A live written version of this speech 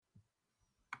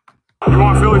You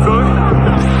want Philly? Yeah,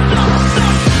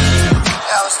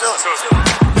 let's do it.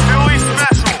 Philly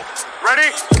special.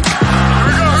 Ready? Here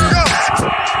we go.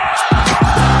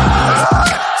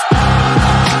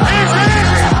 Easy.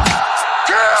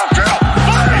 Kill.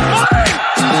 Fight.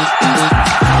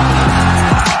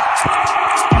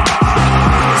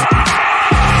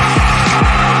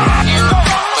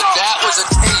 But that was a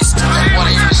taste of what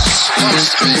he was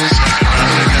supposed to be.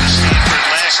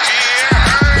 Last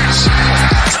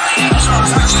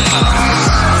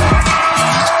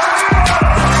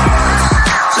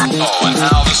Oh, and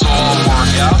how this will all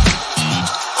work out.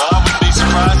 Well, I wouldn't be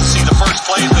surprised to see the first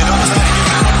play if they don't try to give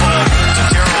the football to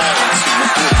Terrell Owens.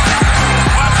 This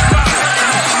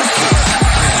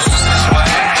way.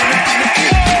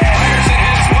 Fires it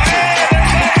his way.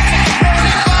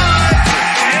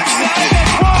 Inside the 20. And on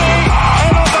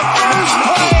the first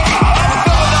play of Philadelphia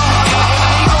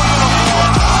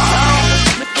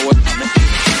in an Eagle uniform.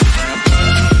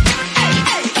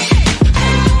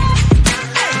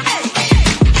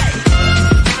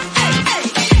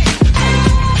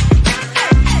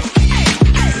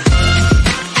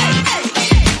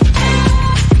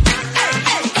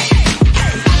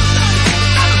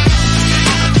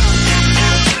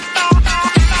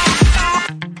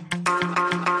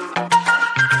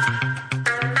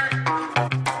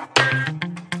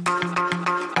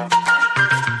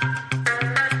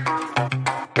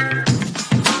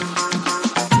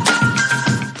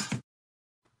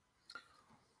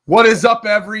 What is up,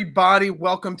 everybody?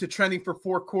 Welcome to Trending for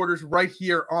Four Quarters right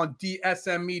here on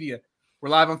DSM Media. We're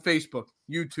live on Facebook,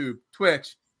 YouTube,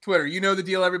 Twitch, Twitter. You know the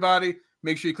deal, everybody.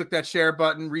 Make sure you click that share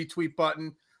button, retweet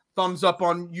button, thumbs up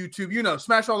on YouTube. You know,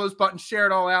 smash all those buttons, share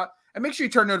it all out, and make sure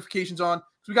you turn notifications on.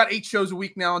 So we got 8 shows a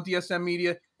week now on DSM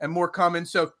Media and more coming,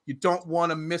 so you don't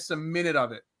want to miss a minute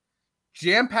of it.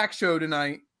 Jam-packed show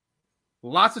tonight.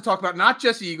 Lots to talk about, not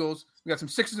just Eagles. We got some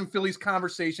Sixers and Phillies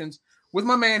conversations with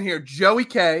my man here, Joey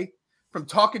K from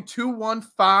Talking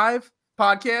 215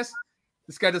 podcast.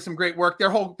 This guy does some great work. Their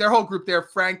whole group there,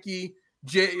 Frankie,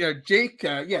 Jake,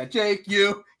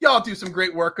 y'all do some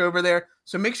great work over there.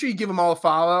 So make sure you give them all a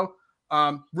follow.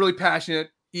 Really passionate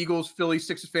Eagles, Phillies,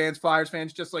 Sixers fans, Flyers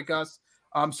fans, just like us.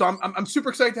 So I'm super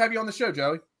excited to have you on the show,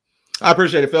 Joey. I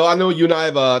appreciate it, Phil. I know you and I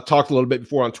have talked a little bit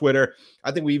before on Twitter.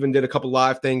 I think we even did a couple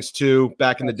live things too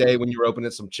back in the day when you were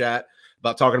opening some chat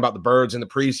about talking about the Birds in the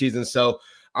preseason. So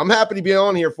I'm happy to be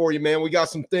on here for you, man. We got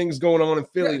some things going on in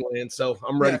Philly land, so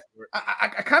I'm ready for it.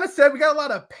 I kind of said we got a lot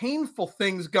of painful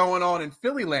things going on in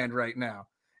Philly land right now.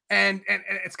 And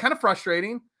it's kind of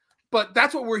frustrating, but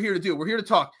that's what we're here to do. We're here to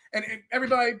talk. And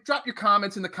everybody, drop your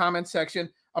comments in the comment section.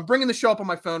 I'm bringing the show up on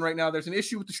my phone right now. There's an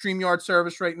issue with the StreamYard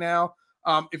service right now.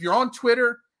 If you're on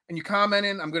Twitter and you comment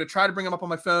in, I'm going to try to bring them up on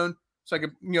my phone so I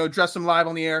can, address them live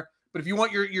on the air. But if you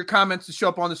want your comments to show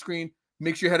up on the screen,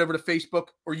 make sure you head over to Facebook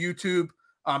or YouTube,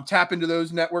 tap into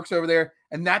those networks over there,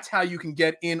 and that's how you can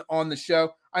get in on the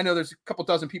show. I know there's a couple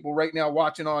dozen people right now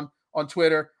watching on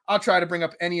Twitter. I'll try to bring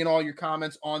up any and all your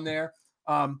comments on there.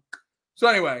 So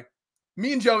anyway,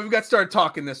 me and Joey, we got started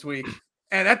talking this week,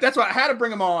 and that's why I had to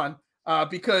bring him on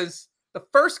because the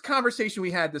first conversation we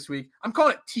had this week, I'm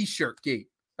calling it T-shirt gate,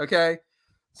 okay?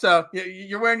 So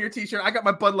you're wearing your T-shirt. I got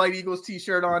my Bud Light Eagles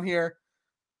T-shirt on here.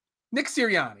 Nick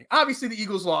Sirianni. Obviously, the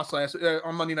Eagles lost last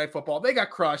on Monday Night Football. They got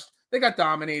crushed. They got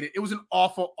dominated. It was an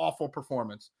awful, awful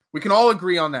performance. We can all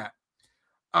agree on that.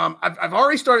 I've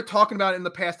already started talking about it in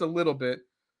the past a little bit,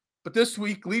 but this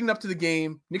week, leading up to the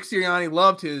game, Nick Sirianni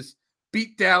loved his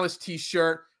Beat Dallas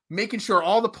T-shirt, making sure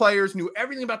all the players knew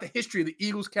everything about the history of the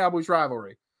Eagles-Cowboys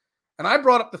rivalry. And I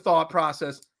brought up the thought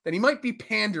process that he might be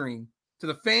pandering to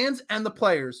the fans and the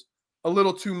players a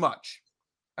little too much.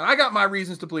 And I got my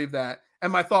reasons to believe that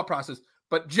and my thought process.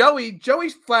 But Joey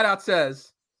flat out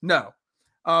says no.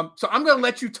 So I'm going to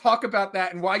let you talk about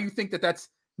that and why you think that that's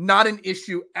not an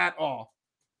issue at all.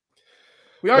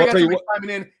 We already got somebody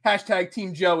chiming in hashtag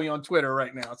Team Joey on Twitter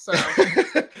right now. So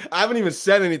I haven't even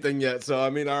said anything yet. So,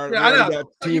 I mean, I know. got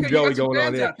Team Joey going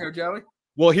on here. Out there, Joey.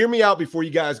 Well, hear me out before you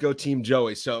guys go Team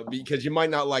Joey. So, because you might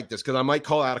not like this, because I might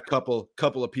call out a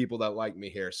couple of people that like me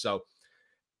here. So,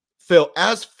 Phil,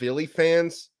 as Philly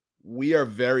fans, we are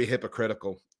very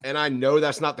hypocritical. And I know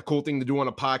that's not the cool thing to do on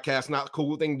a podcast, not the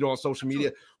cool thing to do on social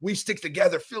media. We stick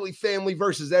together, Philly family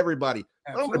versus everybody.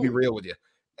 Absolutely. I'm going to be real with you.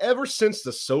 Ever since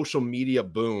the social media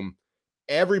boom,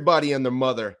 everybody and their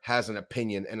mother has an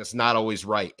opinion, and it's not always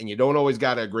right. And you don't always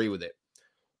got to agree with it.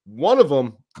 One of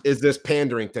them is this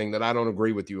pandering thing that I don't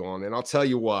agree with you on, and I'll tell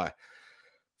you why.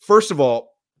 First of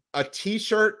all, a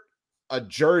T-shirt, a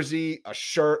jersey, a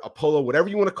shirt, a polo, whatever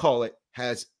you want to call it,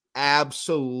 has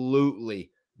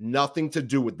absolutely nothing to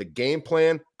do with the game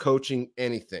plan, coaching,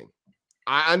 anything.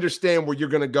 I understand where you're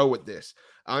going to go with this.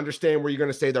 I understand where you're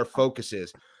going to say their focus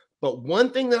is. But one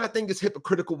thing that I think is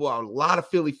hypocritical about a lot of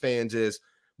Philly fans is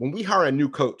when we hire a new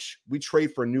coach, we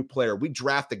trade for a new player, we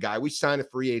draft a guy, we sign a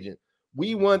free agent.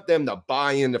 We want them to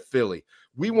buy into Philly.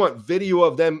 We want video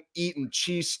of them eating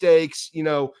cheesesteaks.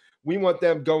 We want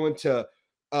them going to,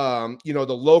 the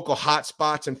local hot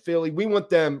spots in Philly. We want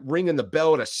them ringing the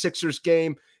bell at a Sixers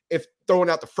game, if throwing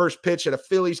out the first pitch at a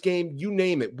Phillies game, you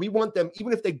name it. We want them,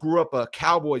 even if they grew up a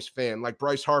Cowboys fan like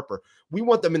Bryce Harper, we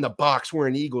want them in the box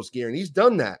wearing Eagles gear. And he's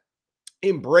done that.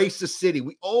 Embrace the city.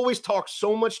 We always talk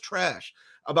so much trash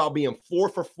about being 4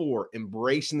 for 4,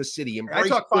 embracing the city. I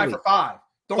talk 5 for 5.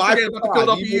 Don't forget about the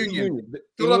Philadelphia Union.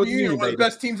 Philadelphia Union, one of the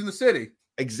best teams in the city.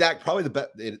 Exact, probably the best.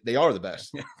 They are the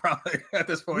best. Yeah, probably at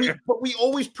this point. But we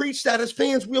always preach that as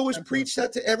fans. We always preach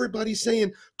that to everybody,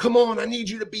 saying, "Come on, I need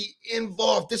you to be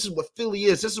involved. This is what Philly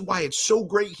is. This is why it's so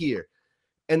great here."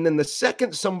 And then the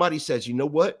second somebody says, "You know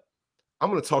what? I'm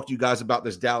going to talk to you guys about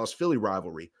this Dallas-Philly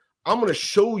rivalry. I'm going to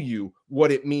show you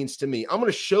what it means to me. I'm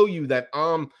going to show you that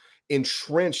I'm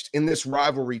entrenched in this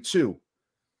rivalry too."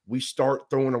 We start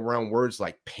throwing around words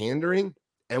like pandering,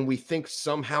 and we think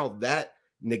somehow that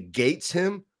negates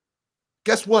him.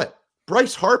 Guess what?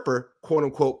 Bryce Harper, quote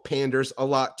unquote, panders a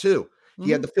lot too.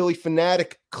 He had the Philly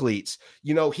Fanatic cleats.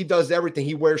 He does everything.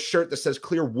 He wears a shirt that says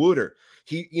Clearwooder.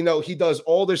 He does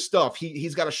all this stuff.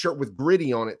 He's got a shirt with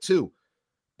Gritty on it too.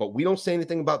 But we don't say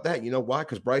anything about that. You know why?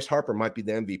 Because Bryce Harper might be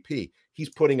the MVP. He's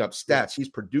putting up stats. He's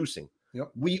producing.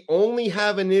 Yep. We only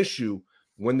have an issue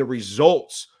when the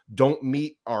results don't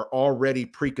meet our already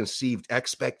preconceived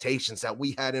expectations that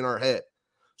we had in our head.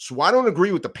 So I don't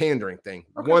agree with the pandering thing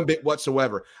one bit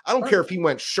whatsoever. I don't care if he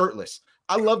went shirtless.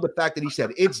 I love the fact that he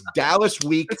said it's Dallas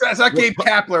week. It's not Gabe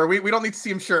Kapler. We don't need to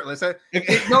see him shirtless.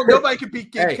 Nobody can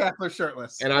beat Gabe Kapler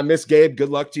shirtless. And I miss Gabe. Good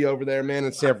luck to you over there, man,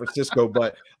 in San Francisco.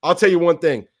 But I'll tell you one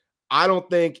thing. I don't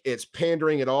think it's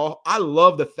pandering at all. I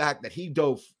love the fact that he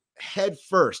dove head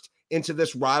first into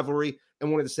this rivalry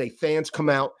and wanted to say, fans, come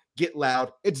out, get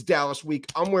loud. It's Dallas week.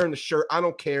 I'm wearing the shirt. I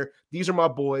don't care. These are my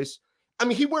boys. I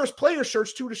mean, he wears player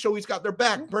shirts, too, to show he's got their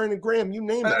back. Brandon Graham, you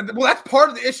name it. Well, that's part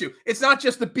of the issue. It's not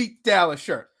just the beat Dallas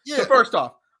shirt. Yeah. So first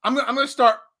off, I'm going to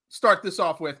start this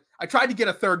off with, I tried to get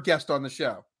a third guest on the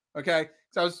show, okay?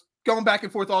 So I was going back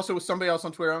and forth also with somebody else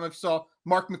on Twitter. I don't know if you saw,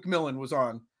 Mark McMillan was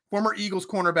on. Former Eagles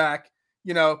cornerback,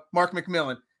 Mark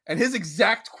McMillan. And his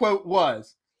exact quote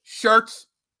was, shirts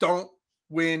don't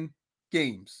win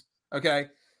games, okay?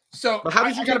 So but how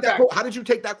did you take that quote? How did you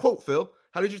take that quote, Phil?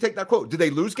 How did you take that quote? Did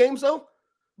they lose games, though?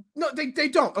 No, they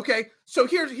don't. Okay, so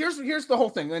here's the whole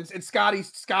thing, and Scotty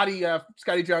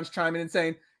John's chiming in and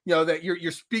saying, that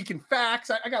you're speaking facts.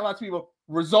 I got lots of people.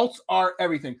 Results are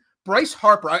everything. Bryce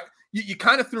Harper, you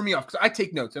kind of threw me off because I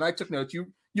take notes, and I took notes.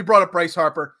 You brought up Bryce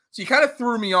Harper, so you kind of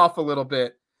threw me off a little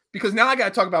bit because now I got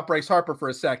to talk about Bryce Harper for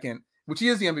a second, which he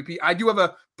is the MVP. I do have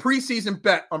a preseason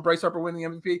bet on Bryce Harper winning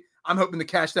the MVP. I'm hoping to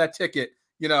cash that ticket.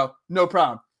 No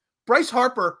problem. Bryce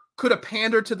Harper could have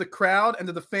pandered to the crowd and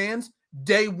to the fans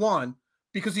day one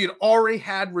because he had already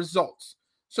had results.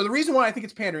 So the reason why I think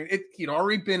it's pandering, he'd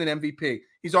already been an MVP.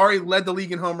 He's already led the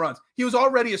league in home runs. He was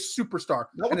already a superstar.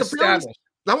 Not with the Phillies.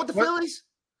 Not with the Phillies.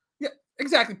 Yeah,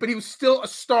 exactly. But he was still a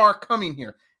star coming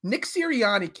here. Nick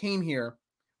Sirianni came here.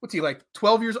 What's he, like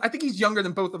 12 years? I think he's younger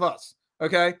than both of us.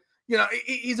 Okay.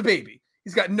 He's a baby.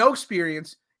 He's got no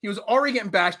experience. He was already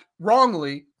getting bashed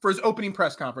wrongly for his opening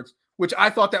press conference, which I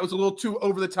thought that was a little too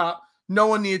over the top. No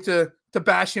one needed to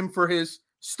bash him for his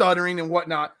stuttering and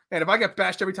whatnot. And if I got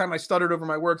bashed every time I stuttered over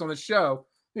my words on this show,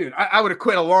 dude, I would have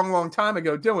quit a long, long time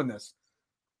ago doing this.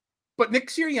 But Nick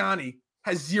Sirianni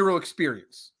has zero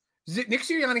experience. Nick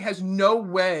Sirianni has no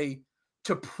way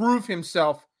to prove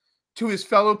himself to his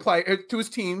fellow player, to his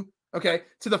team, okay,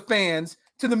 to the fans,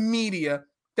 to the media,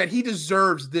 that he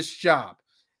deserves this job.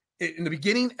 In the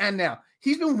beginning and now.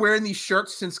 He's been wearing these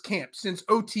shirts since camp, since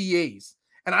OTAs.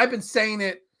 And I've been saying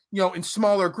it, in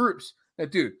smaller groups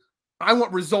that, dude, I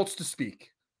want results to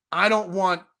speak. I don't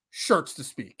want shirts to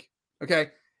speak. Okay.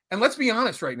 And let's be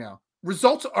honest right now.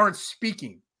 Results aren't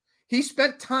speaking. He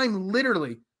spent time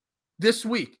literally this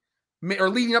week or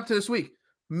leading up to this week,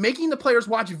 making the players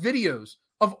watch videos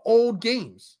of old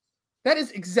games. That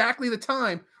is exactly the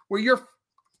time where you're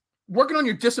working on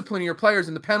your discipline of your players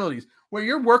and the penalties, where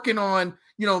you're working on,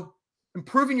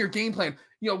 improving your game plan,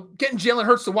 getting Jalen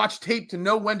Hurts to watch tape to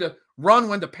know when to run,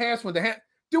 when to pass, when to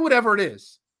do whatever it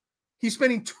is. He's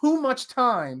spending too much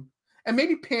time, and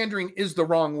maybe pandering is the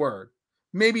wrong word.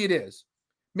 Maybe it is.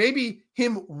 Maybe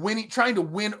him trying to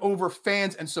win over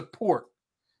fans and support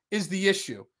is the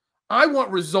issue. I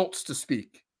want results to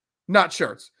speak, not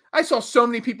shirts. I saw so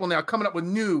many people now coming up with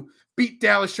new beat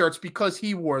Dallas shirts because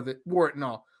he wore it and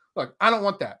all. Look, I don't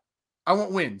want that. I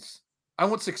want wins. I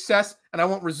want success, and I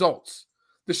want results.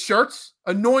 The shirts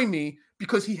annoy me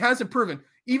because he hasn't proven.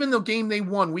 Even the game they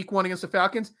won week 1 against the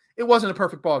Falcons, it wasn't a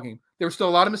perfect ball game. There were still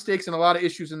a lot of mistakes and a lot of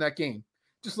issues in that game.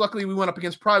 Just luckily, we went up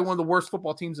against probably one of the worst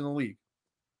football teams in the league.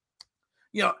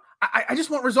 You know, I just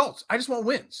want results. I just want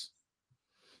wins.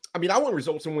 I mean, I want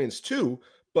results and wins too,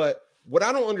 but what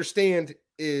I don't understand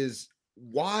is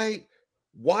why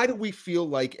do we feel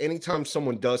like anytime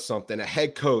someone does something, a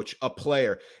head coach, a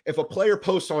player, if a player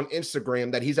posts on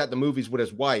Instagram that he's at the movies with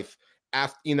his wife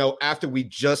after we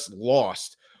just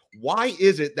lost, why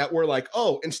is it that we're like,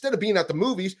 oh, instead of being at the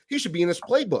movies, he should be in his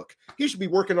playbook. He should be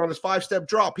working on his 5-step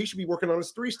drop. He should be working on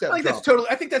his 3-step drop.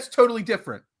 I think that's totally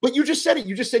different. But you just said it.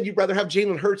 You just said you'd rather have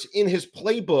Jalen Hurts in his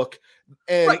playbook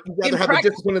and you'd rather have the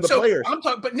discipline of the players.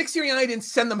 But Nick Sirianni didn't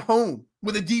send them home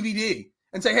with a DVD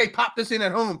and say, hey, pop this in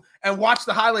at home and watch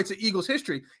the highlights of Eagles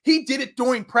history. He did it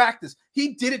during practice.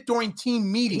 He did it during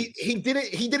team meetings. He did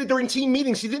it during team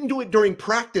meetings. He didn't do it during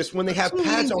practice when they have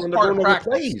pads on and they're going over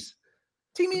plays.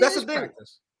 Team meetings That's is the thing.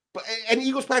 practice. But and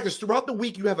Eagles practice throughout the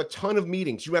week, you have a ton of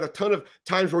meetings. You had a ton of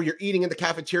times where you're eating in the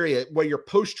cafeteria, where you're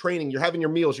post-training, you're having your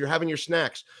meals, you're having your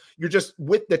snacks. You're just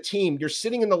with the team. You're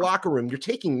sitting in the locker room. You're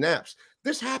taking naps.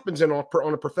 This happens on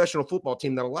a professional football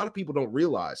team that a lot of people don't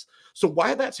realize. So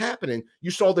while that's happening,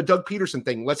 you saw the Doug Peterson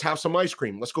thing. Let's have some ice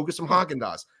cream. Let's go get some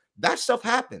Haagen-Dazs. That stuff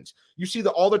happens. You see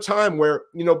that all the time where,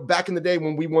 back in the day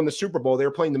when we won the Super Bowl, they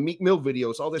were playing the Meek Mill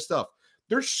videos, all this stuff.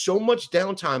 There's so much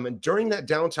downtime. And during that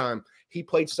downtime, he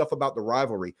played stuff about the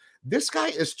rivalry. This guy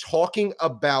is talking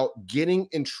about getting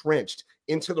entrenched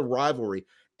into the rivalry.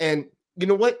 And you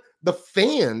know what? The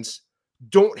fans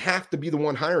don't have to be the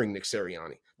one hiring Nick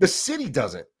Sirianni. The city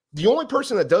doesn't. The only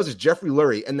person that does is Jeffrey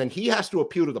Lurie, and then he has to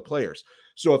appeal to the players.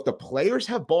 So if the players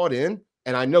have bought in,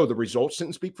 and I know the results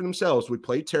didn't speak for themselves, we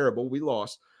played terrible, we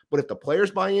lost. But if the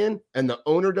players buy in and the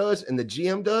owner does and the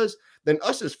GM does, then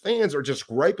us as fans are just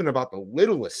griping about the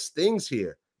littlest things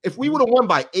here. If we would have won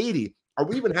by 80, are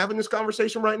we even having this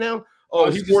conversation right now? Oh,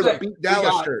 he wore the beat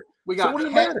Dallas shirt. We got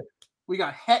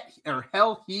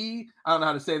Hell He. I don't know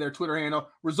how to say their Twitter handle.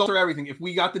 Results are everything. If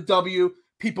we got the W,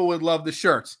 people would love the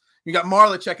shirts. You got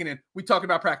Marla checking in. We talk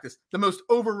about practice. The most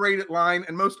overrated line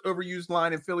and most overused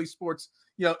line in Philly sports,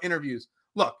 interviews.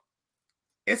 Look,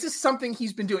 this is something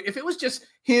he's been doing. If it was just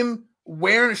him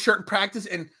wearing a shirt in practice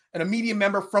and a media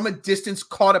member from a distance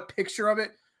caught a picture of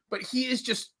it, but he is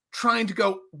just trying to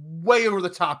go way over the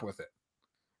top with it.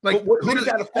 Like, who does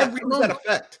that affect? Who does that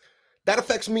affect? That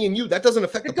affects me and you. That doesn't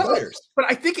affect the players. But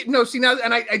I think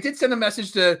I did send a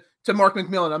message to Mark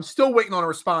McMillan. I'm still waiting on a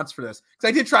response for this because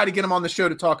I did try to get him on the show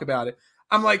to talk about it.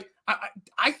 I'm like,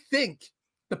 I think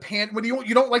whether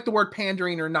you don't like the word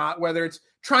pandering or not, whether it's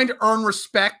trying to earn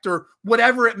respect or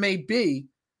whatever it may be,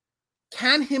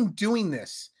 can him doing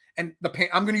this, and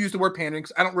I'm going to use the word pandering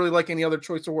because I don't really like any other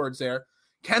choice of words there.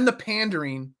 Can the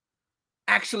pandering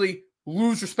actually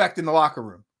lose respect in the locker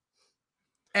room?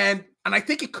 And I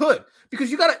think it could,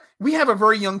 because we have a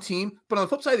very young team, but on the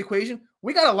flip side of the equation,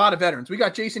 we got a lot of veterans. We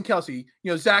got Jason Kelce,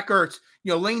 Zach Ertz,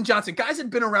 Lane Johnson, guys that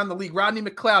have been around the league, Rodney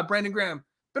McLeod, Brandon Graham,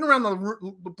 been around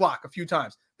the block a few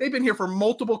times. They've been here for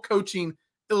multiple coaching,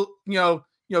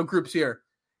 groups here.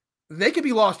 They could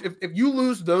be lost. If you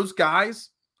lose those guys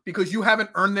because you haven't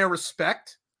earned their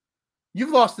respect,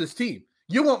 you've lost this team.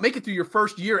 You won't make it through your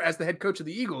first year as the head coach of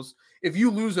the Eagles if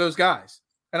you lose those guys.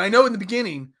 And I know in the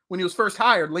beginning, when he was first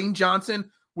hired, Lane Johnson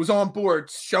was on board,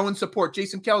 showing support.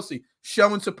 Jason Kelce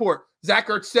showing support. Zach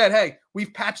Ertz said, hey,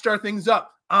 we've patched our things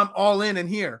up. I'm all in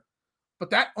here. But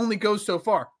that only goes so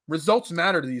far. Results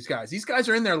matter to these guys. These guys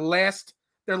are in their last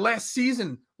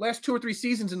season, last 2 or 3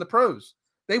 seasons in the pros.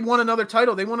 They won another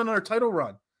title. They won another title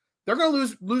run. They're going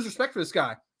to lose respect for this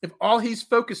guy if all he's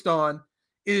focused on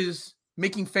is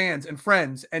making fans and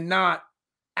friends and not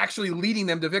actually leading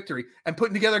them to victory and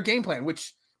putting together a game plan,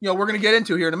 which we're going to get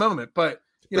into here in a moment. But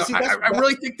I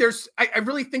really think I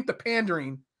really think the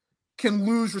pandering can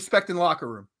lose respect in the locker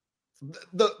room.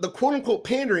 The quote unquote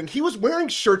pandering, he was wearing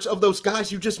shirts of those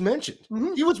guys you just mentioned.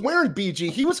 Mm-hmm. He was wearing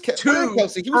BG. He was wearing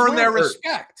Kelce. He was earn their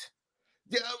respect.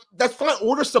 Yeah, that's fine.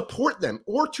 Or to support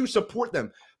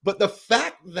them. But the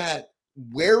fact that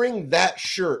wearing that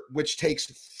shirt, which takes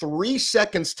 3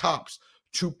 seconds tops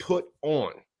to put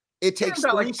on, it takes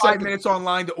about like 5 minutes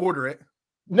online to order it.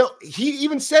 No, he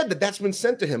even said that's been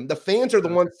sent to him. The fans are the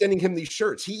ones sending him these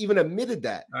shirts. He even admitted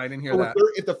that. I didn't hear that.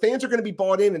 If the fans are going to be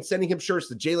bought in and sending him shirts,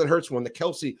 the Jalen Hurts one, the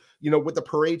Kelce, with the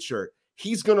parade shirt,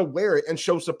 he's going to wear it and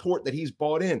show support that he's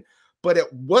bought in. But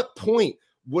at what point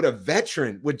would a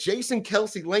veteran, would Jason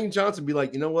Kelce, Lane Johnson be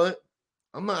like, you know what?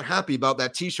 I'm not happy about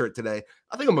that T-shirt today.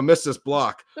 I think I'm gonna miss this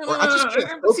block. Or I just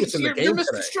can't focus in the game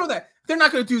today. Show that they're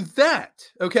not going to do that.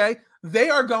 Okay, they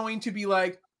are going to be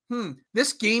like,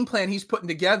 this game plan he's putting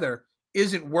together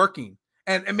isn't working,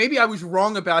 and maybe I was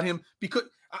wrong about him because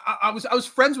I was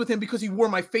friends with him because he wore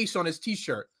my face on his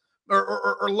T-shirt,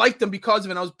 or liked him because of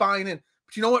it. And I was buying in,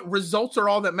 but you know what? Results are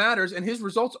all that matters, and his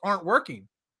results aren't working.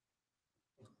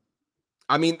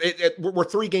 I mean, we're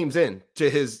 3 games in to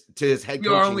his head coaching.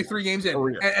 You are only 3 games in,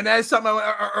 and that is something.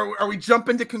 Are we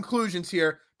jumping to conclusions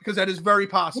here? Because that is very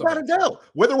possible. Without a doubt,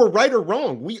 whether we're right or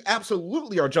wrong, we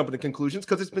absolutely are jumping to conclusions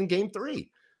because it's been game 3.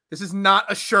 This is not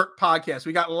a shirt podcast.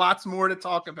 We got lots more to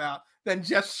talk about than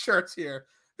just shirts here.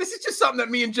 This is just something that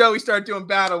me and Joey started doing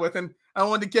battle with, and I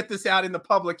wanted to get this out in the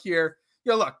public here.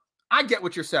 Look, I get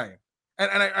what you're saying, and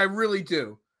I really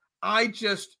do. I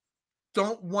just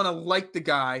don't want to like the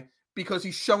guy because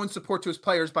he's showing support to his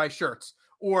players by shirts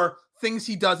or things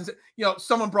he does.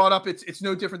 Someone brought up it's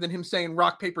no different than him saying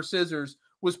rock, paper, scissors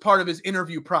was part of his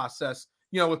interview process,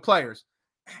 with players.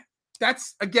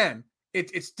 That's, again,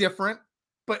 it's different.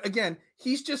 But again,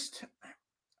 he's just,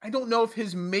 I don't know if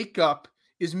his makeup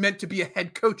is meant to be a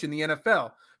head coach in the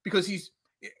NFL, because he's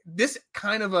this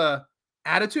kind of a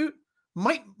attitude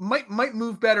might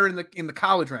move better in the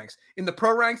college ranks. In the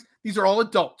pro ranks, these are all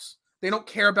adults. They don't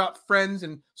care about friends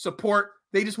and support.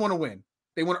 They just want to win.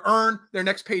 They want to earn their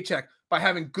next paycheck by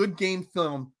having good game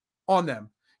film on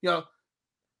them.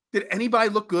 Did anybody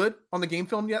look good on the game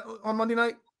film yet on Monday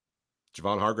night?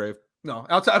 Javon Hargrave. No,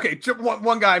 outside. Okay,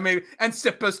 one guy maybe, and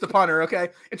Sipas the punter. Okay,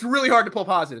 it's really hard to pull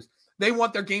positives. They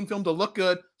want their game film to look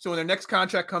good, so when their next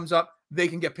contract comes up, they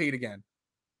can get paid again.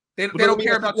 They don't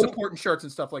care about supporting shirts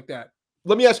and stuff like that.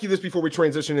 Let me ask you this before we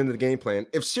transition into the game plan.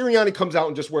 If Sirianni comes out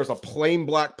and just wears a plain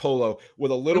black polo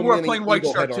with a little, he wore a plain white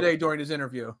shirt today during his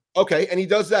interview. Okay, and he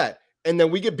does that, and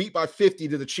then we get beat by 50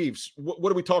 to the Chiefs.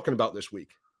 What are we talking about this week?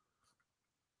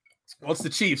 Well, it's the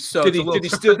Chiefs. So does he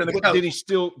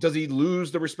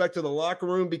lose the respect of the locker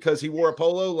room because he wore a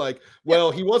polo?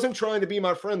 He wasn't trying to be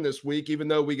my friend this week, even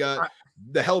though we got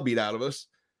the hell beat out of us.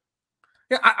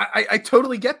 Yeah, I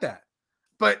totally get that.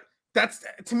 But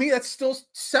to me, that's still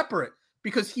separate,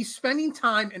 because he's spending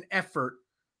time and effort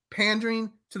pandering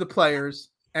to the players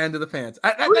and to the fans.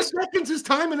 3 seconds is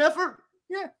time and effort.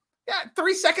 Yeah.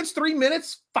 3 seconds, 3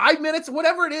 minutes, 5 minutes,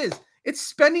 whatever it is. It's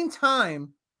spending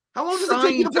time. How long does it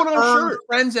take you to put on a shirt?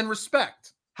 Friends and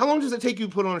respect. How long does it take you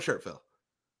to put on a shirt, Phil?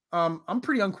 I'm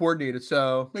pretty uncoordinated,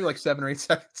 so maybe like 7 or 8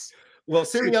 seconds. Well,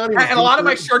 Sirianni and a lot of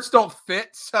my shirts don't fit,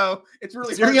 so it's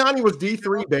really Sirianni was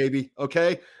D3, baby.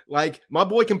 Okay, my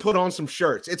boy can put on some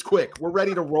shirts. It's quick. We're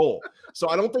ready to roll. So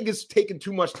I don't think it's taking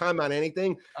too much time on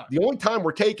anything. The only time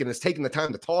we're taking is taking the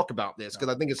time to talk about this, because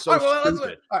I think it's so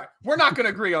stupid. All right, we're not going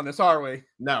to agree on this, are we?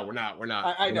 No, we're not.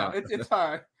 I know it's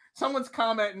hard. Someone's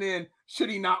commenting in, should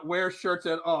he not wear shirts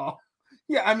at all?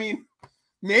 Yeah, I mean,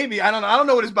 maybe. I don't know. I don't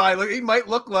know what his body he might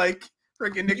look like.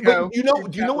 Freaking Nick. Do you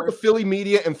know what the Philly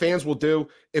media and fans will do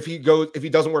if he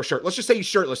doesn't wear a shirt? Let's just say he's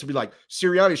shirtless. It'll be like,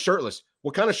 Sirianni's shirtless.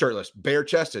 What kind of shirtless? Bare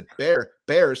chested.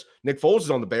 Bears. Nick Foles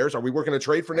is on the Bears. Are we working a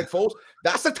trade for Nick Foles?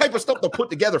 That's the type of stuff they'll put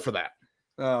together for that.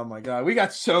 Oh my God. We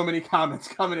got so many comments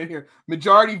coming in here.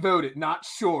 Majority voted, not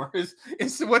sure is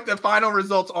what the final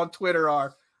results on Twitter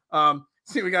are.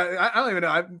 See, we got, I don't even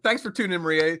know. Thanks for tuning in,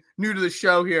 Maria. New to the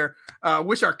show here.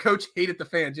 Wish our coach hated the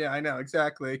fans. Yeah, I know.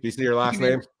 Exactly. Do you see your last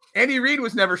name? Andy Reid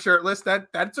was never shirtless.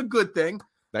 That's a good thing.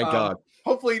 Thank God.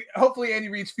 Hopefully Andy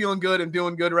Reid's feeling good and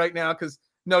doing good right now, because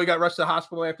he got rushed to the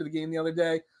hospital after the game the other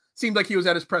day. Seemed like he was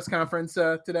at his press conference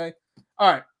today.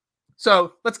 All right.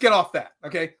 So let's get off that.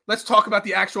 Okay. Let's talk about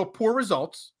the actual poor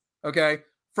results. Okay.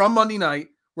 From Monday night.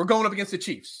 We're going up against the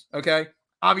Chiefs. Okay.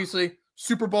 Obviously,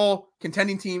 Super Bowl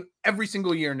contending team every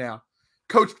single year now.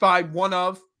 Coached by one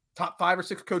of top 5 or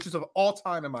 6 coaches of all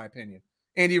time, in my opinion,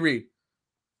 Andy Reid.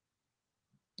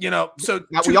 So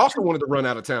now, we also wanted to run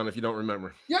out of town, if you don't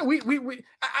remember. Yeah,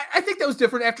 I think that was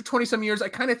different after 20-some years. I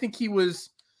kind of think he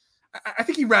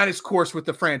ran his course with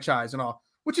the franchise and all,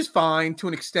 which is fine to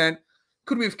an extent.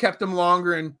 Could we have kept him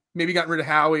longer and maybe gotten rid of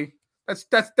Howie?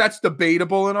 That's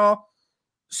debatable and all.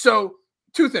 So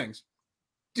 2 things.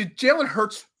 Did Jalen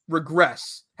Hurts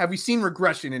regress? Have we seen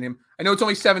regression in him? I know it's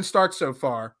only 7 starts so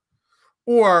far.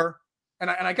 Or, and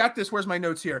I got this, where's my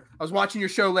notes here? I was watching your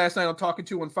show last night on Talking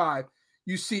 215.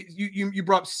 You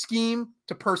brought scheme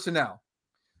to personnel.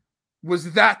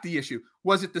 Was that the issue?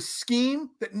 Was it the scheme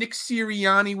that Nick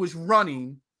Sirianni was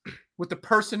running with the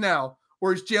personnel,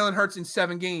 or is Jalen Hurts in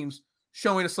 7 games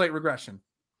showing a slight regression?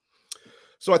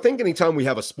 So I think anytime we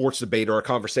have a sports debate or a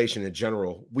conversation in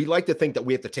general, we like to think that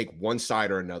we have to take one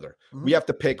side or another. Mm-hmm. We have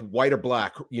to pick white or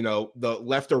black, the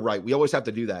left or right. We always have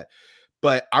to do that.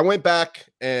 But I went back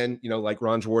and, like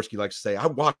Ron Jaworski likes to say,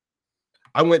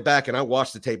 I went back and I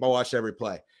watched the tape. I watched every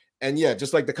play. And yeah,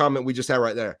 just like the comment we just had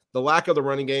right there, the lack of the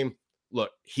running game,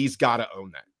 look, he's got to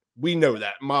own that. We know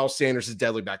that. Miles Sanders is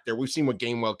deadly back there. We've seen what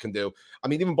Gainwell can do. I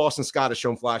mean, even Boston Scott has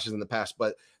shown flashes in the past,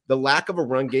 but the lack of a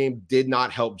run game did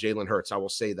not help Jalen Hurts. I will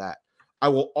say that. I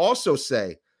will also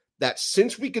say that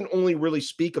since we can only really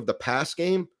speak of the pass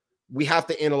game, we have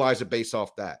to analyze it based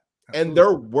off that. Absolutely. And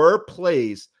there were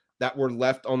plays that were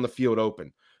left on the field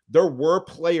open. There were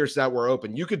players that were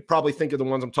open. You could probably think of the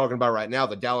ones I'm talking about right now,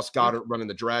 the Dallas Goedert running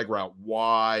the drag route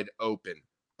wide open.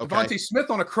 Okay? Devontae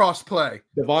Smith on a cross play.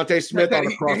 Devontae Smith on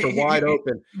a crosser wide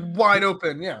open. Wide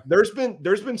open, yeah. There's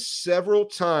been several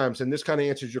times, and this kind of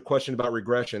answers your question about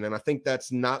regression, and I think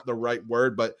that's not the right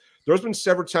word, but there's been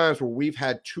several times where we've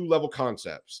had two-level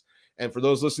concepts. And for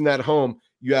those listening at home,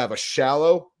 you have a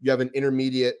shallow, you have an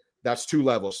intermediate, that's 2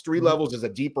 levels. 3 levels is a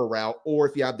deeper route, or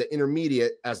if you have the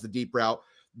intermediate as the deep route,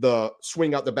 the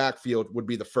swing out the backfield would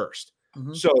be the first.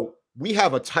 So we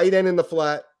have a tight end in the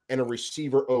flat and a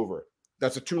receiver over.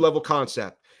 That's a 2-level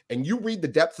concept. And you read the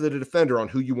depth of the defender on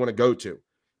who you want to go to.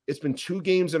 It's been 2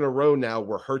 games in a row now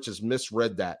where Hurts has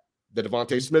misread that. The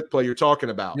Devontae Smith play you're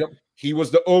talking about. Yep. He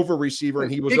was the over receiver,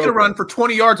 and he could have run for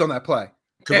 20 yards on that play.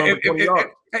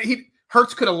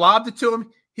 Hurts could have lobbed it to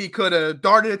him. He could have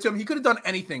darted it to him. He could have done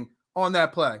anything on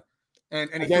that play. And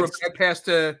he threw a bad pass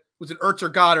to, was it Ertz or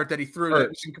Goddard that he threw?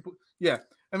 Yeah.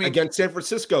 I mean, against San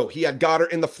Francisco, he had Goddard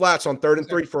in the flats on 3rd and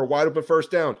 3 for a wide open first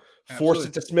down. Forced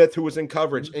it to Smith, who was in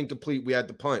coverage, incomplete. We had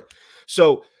to punt.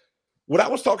 So what I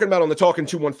was talking about on the Talking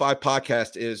 215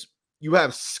 podcast is you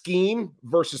have scheme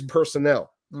versus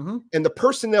personnel. And the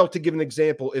personnel, to give an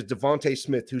example, is Devontae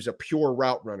Smith, who's a pure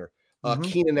route runner,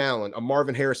 Keenan Allen, a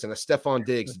Marvin Harrison, a Stephon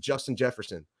Diggs, Justin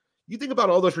Jefferson. You think about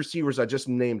all those receivers I just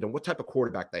named and what type of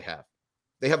quarterback they have.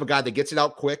 They have a guy that gets it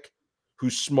out quick,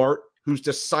 who's smart, who's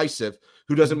decisive,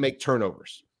 who doesn't make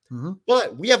turnovers.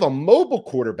 But we have a mobile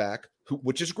quarterback,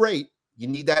 which is great. You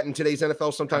need that in today's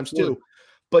NFL sometimes too.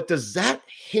 But does that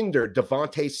hinder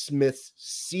Devontae Smith's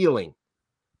ceiling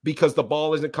because the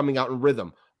ball isn't coming out in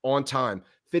rhythm, on time,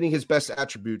 fitting his best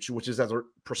attributes, which is as a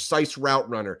precise route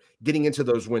runner, getting into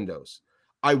those windows?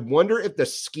 I wonder if the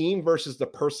scheme versus the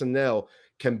personnel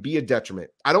can be a detriment.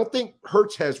 I don't think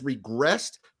Hurts has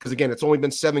regressed because, again, it's only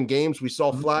been 7 games. We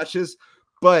saw flashes,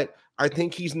 but I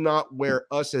think he's not where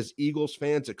us as Eagles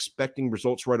fans expecting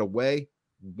results right away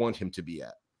want him to be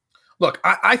at. Look,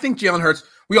 I think Jalen Hurts,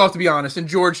 we all have to be honest, and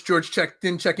George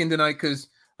didn't check in tonight because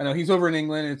I know he's over in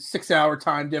England. It's 6-hour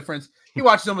time difference. He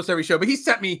watches almost every show, but he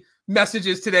sent me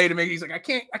messages today to make. He's like,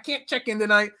 I can't check in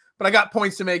tonight, but I got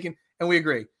points to make, and we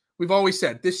agree. We've always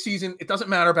said this season, it doesn't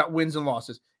matter about wins and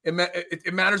losses.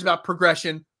 It matters about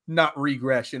progression, not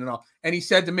regression and all. And he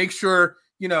said to make sure,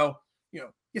 you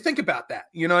think about that.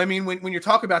 You know what I mean? When you're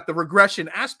talking about the regression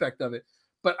aspect of it.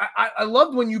 But I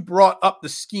loved when you brought up the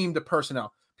scheme to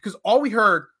personnel, because all we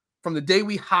heard from the day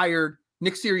we hired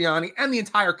Nick Sirianni and the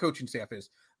entire coaching staff is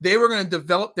they were going to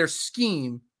develop their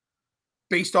scheme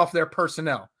based off their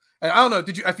personnel. And I don't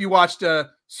know, if you watched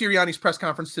Sirianni's press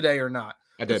conference today or not?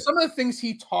 I did. Some of the things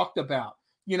he talked about,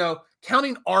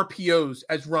 counting RPOs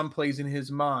as run plays in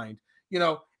his mind,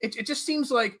 it just seems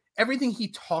like everything he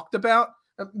talked about,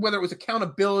 whether it was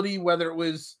accountability, whether it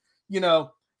was,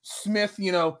 Smith,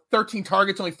 13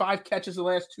 targets, only 5 catches the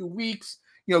last 2 weeks,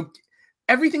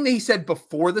 everything that he said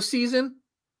before the season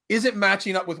isn't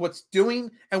matching up with what's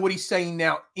doing and what he's saying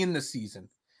now in the season.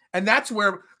 And that's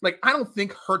where, I don't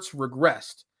think Hurts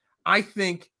regressed. I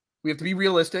think we have to be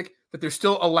realistic that there's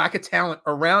still a lack of talent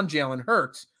around Jalen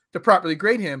Hurts to properly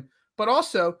grade him. But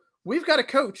also, we've got a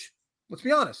coach. Let's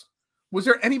be honest. Was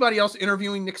there anybody else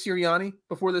interviewing Nick Sirianni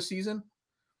before the season?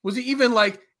 Was he even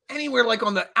anywhere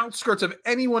on the outskirts of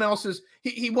anyone else's?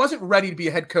 He wasn't ready to be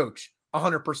a head coach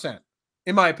 100%,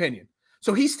 in my opinion.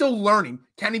 So he's still learning.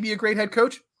 Can he be a great head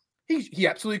coach? He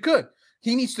absolutely could.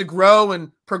 He needs to grow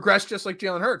and progress just like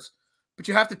Jalen Hurts. But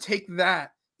you have to take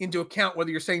that into account,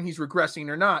 whether you're saying he's regressing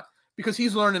or not, because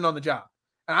he's learning on the job.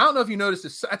 And I don't know if you noticed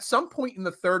this. At some point in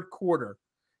the third quarter,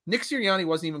 Nick Sirianni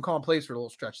wasn't even calling plays for a little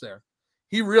stretch there.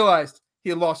 He realized he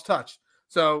had lost touch.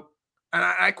 So, and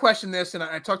I questioned this, and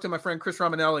I talked to my friend Chris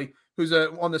Romanelli, who's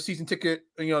on the season ticket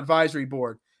advisory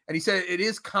board, and he said it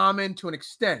is common to an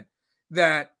extent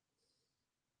that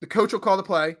the coach will call the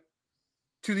play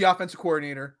to the offensive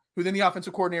coordinator, who then the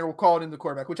offensive coordinator will call it in the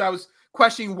quarterback, which I was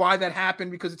questioning why that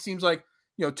happened, because it seems like,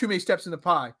 too many steps in the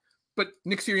pie. But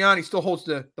Nick Sirianni still holds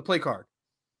the play card.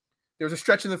 There was a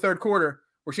stretch in the third quarter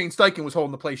where Shane Steichen was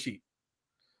holding the play sheet.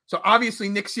 So obviously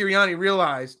Nick Sirianni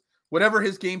realized whatever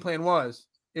his game plan was,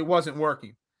 it wasn't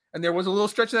working. And there was a little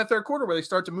stretch in that third quarter where they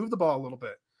start to move the ball a little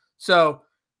bit. So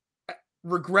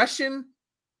regression,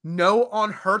 no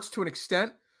on Hurts to an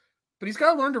extent, but he's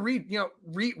got to learn to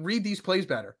read these plays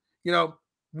better. I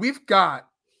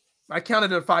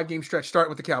counted a 5-game stretch starting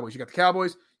with the Cowboys. You got the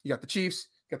Cowboys, you got the Chiefs,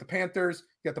 you got the Panthers,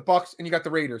 you got the Bucks, and you got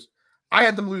the Raiders. I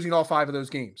had them losing all 5 of those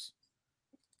games.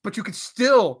 But you could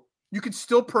still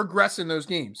progress in those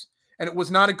games. And it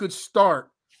was not a good start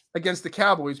against the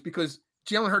Cowboys because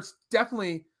Jalen Hurts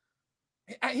definitely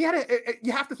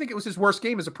you have to think it was his worst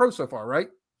game as a pro so far, right?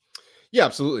 Yeah,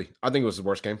 absolutely. I think it was the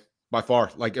worst game by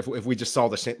far. Like if we just saw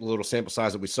the little sample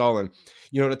size that we saw, and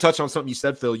to touch on something you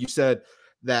said, Phil, you said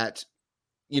that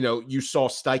you saw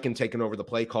Steichen taking over the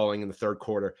play calling in the third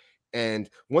quarter. And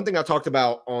one thing I talked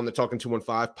about on the Talking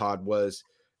 215 pod was,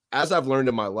 as I've learned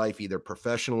in my life, either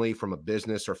professionally, from a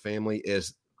business or family,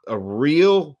 is a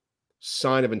real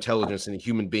sign of intelligence in a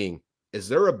human being is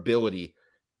their ability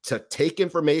to take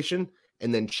information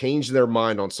and then change their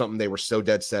mind on something they were so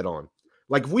dead set on.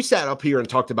 Like if we sat up here and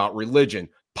talked about religion,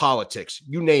 politics,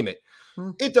 you name it,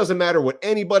 it doesn't matter what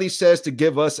anybody says to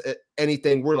give us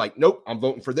anything. We're like, nope, I'm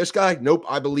voting for this guy. Nope,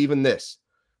 I believe in this.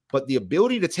 But the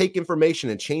ability to take information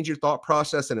and change your thought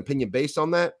process and opinion based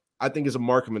on that, I think is a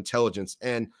mark of intelligence.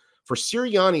 And for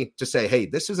Sirianni to say, hey,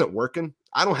 this isn't working,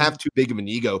 I don't have too big of an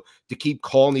ego to keep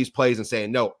calling these plays and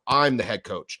saying, no, I'm the head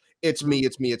coach. It's me,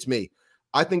 it's me, it's me.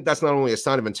 I think that's not only a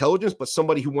sign of intelligence, but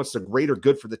somebody who wants the greater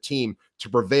good for the team to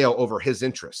prevail over his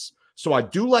interests. So I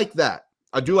do like that.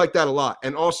 I do like that a lot.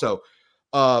 And also,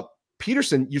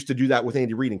 Peterson used to do that with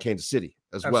Andy Reid in Kansas City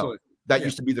as well. That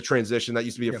used to be the transition. That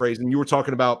used to be a phrase. And you were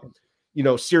talking about,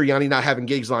 Sirianni not having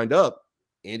gigs lined up.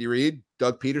 Andy Reid,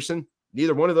 Doug Peterson,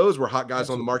 neither one of those were hot guys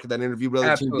on the market that interviewed with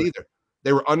other teams either.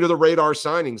 They were under the radar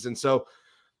signings. And so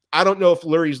I don't know if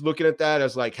Lurie's looking at that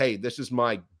as like, hey, this is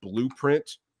my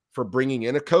blueprint for bringing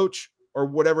in a coach or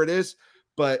whatever it is.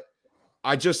 But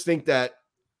I just think that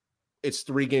it's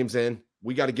 3 games in.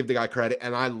 We got to give the guy credit.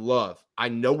 And I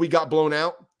know we got blown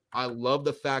out. I love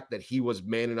the fact that he was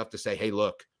man enough to say, hey,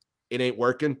 look, it ain't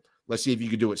working. Let's see if you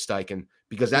can do it, Steichen,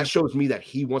 because that shows me that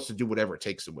he wants to do whatever it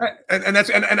takes to win. And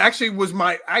actually was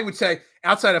I would say,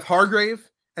 outside of Hargrave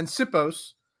and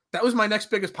Sipos, that was my next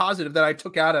biggest positive that I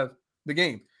took out of the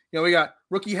game. We got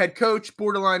rookie head coach,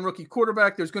 borderline rookie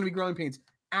quarterback. There's going to be growing pains.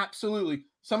 Absolutely.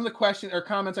 Some of the questions or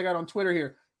comments I got on Twitter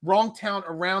here, wrong talent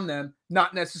around them,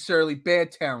 not necessarily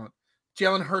bad talent.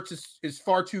 Jalen Hurts is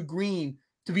far too green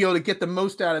to be able to get the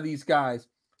most out of these guys.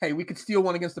 Hey, we could steal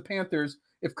one against the Panthers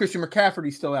if Christian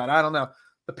McCaffrey's still out. I don't know.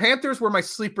 The Panthers were my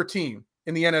sleeper team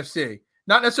in the NFC.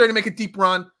 Not necessarily to make a deep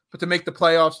run, but to make the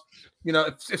playoffs.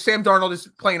 If Sam Darnold is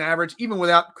playing average, even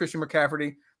without Christian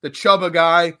McCaffrey, the Chuba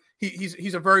guy,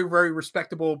 he's a very, very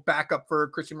respectable backup for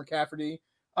Christian McCaffrey.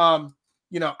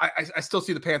 I still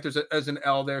see the Panthers as an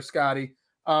L there, Scotty.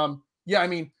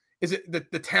 Is it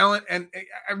the talent? And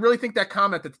I really think that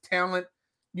comment that the talent,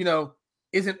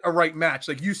 isn't a right match.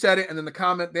 Like you said it, and then the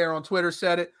comment there on Twitter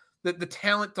said it, that the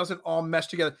talent doesn't all mesh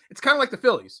together. It's kind of like the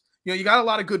Phillies. You got a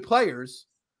lot of good players,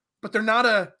 but they're not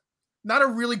a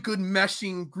really good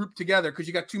meshing group together because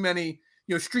you got too many,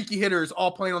 streaky hitters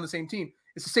all playing on the same team.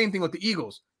 It's the same thing with the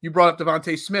Eagles. You brought up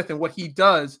Devontae Smith and what he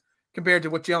does compared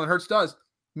to what Jalen Hurts does.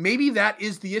 Maybe that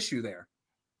is the issue there.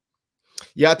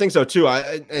 Yeah, I think so too.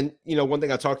 One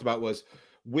thing I talked about was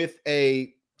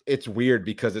it's weird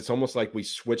because it's almost like we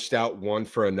switched out one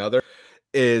for another,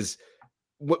 is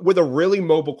with a really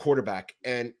mobile quarterback,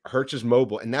 and Hurts is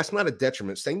mobile, and that's not a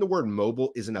detriment. Saying the word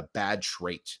mobile isn't a bad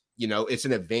trait. It's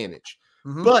an advantage.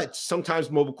 Mm-hmm. But sometimes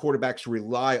mobile quarterbacks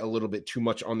rely a little bit too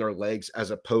much on their legs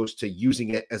as opposed to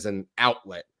using it as an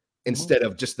outlet instead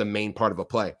of just the main part of a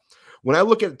play. When I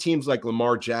look at teams like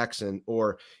Lamar Jackson,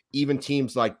 or even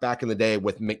teams like back in the day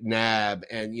with McNabb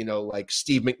and, like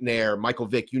Steve McNair, Michael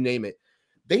Vick, you name it,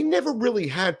 they never really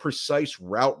had precise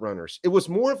route runners. It was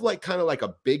more of kind of like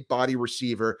a big body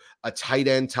receiver, a tight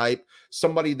end type,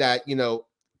 somebody that,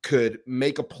 could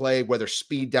make a play, whether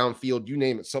speed downfield, you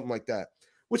name it, something like that,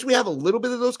 which we have a little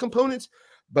bit of those components.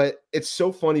 But it's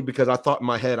so funny because I thought in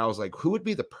my head, I was like, who would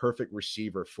be the perfect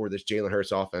receiver for this Jalen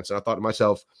Hurts offense? And I thought to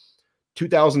myself,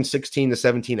 2016 to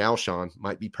 17 Alshon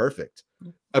might be perfect.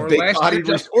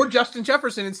 Or Justin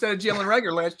Jefferson instead of Jalen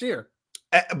Reagor last year.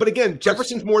 But again,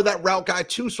 Jefferson's more that route guy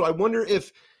too. So I wonder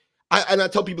if I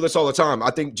tell people this all the time.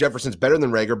 I think Jefferson's better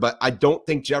than Reagor, but I don't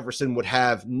think Jefferson would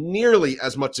have nearly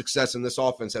as much success in this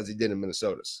offense as he did in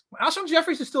Minnesota's. Alshon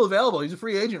Jeffries is still available. He's a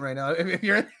free agent right now. If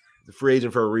you're a free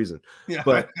agent for a reason. Yeah.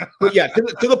 But yeah,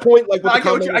 to the point, like with I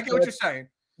get what you're saying.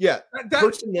 Yeah, That-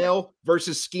 personnel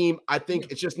versus scheme. I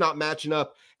think it's just not matching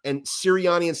up. And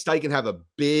Sirianni and Steichen have a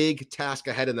big task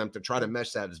ahead of them to try to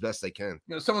mesh that as best they can.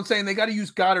 Someone's saying they got to use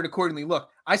Goddard accordingly. Look,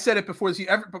 I said it before the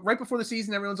season, right before the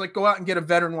season, everyone's like, go out and get a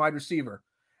veteran wide receiver.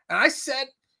 And I said,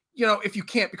 if you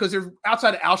can't, because they're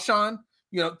outside of Alshon,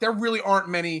 there really aren't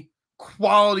many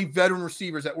quality veteran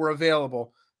receivers that were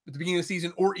available at the beginning of the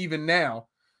season or even now.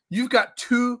 You've got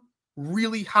two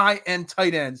really high-end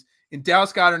tight ends in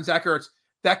Dallas Goedert and Zach Ertz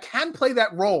that can play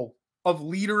that role of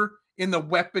leader in the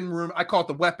weapon room. I call it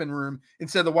the weapon room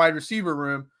instead of the wide receiver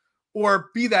room, or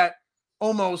be that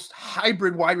almost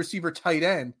hybrid wide receiver tight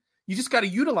end. You just got to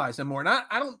utilize them more. And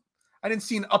I didn't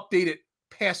see an updated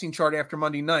passing chart after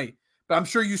Monday night, but I'm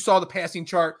sure you saw the passing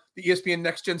chart, the ESPN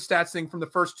Next Gen Stats thing from the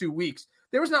first 2 weeks.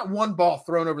 There was not one ball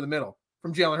thrown over the middle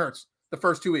from Jalen Hurts the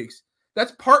first 2 weeks.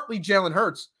 That's partly Jalen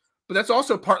Hurts, but that's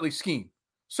also partly scheme.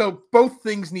 So both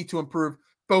things need to improve.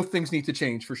 Both things need to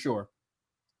change for sure.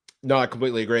 No, I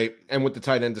completely agree. And with the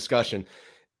tight end discussion,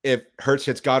 if Hurts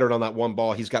hits Goddard on that one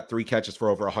ball, he's got 3 catches for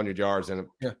over 100 yards and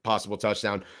a possible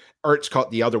touchdown. Ertz caught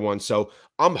the other one. So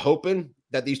I'm hoping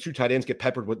that these two tight ends get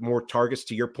peppered with more targets,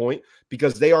 to your point,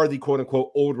 because they are the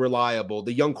quote-unquote old reliable,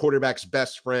 the young quarterback's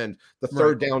best friend, the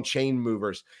third down chain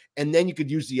movers. And then you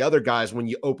could use the other guys when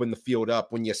you open the field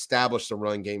up, when you establish the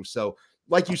run game. So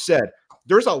like you said,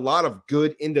 there's a lot of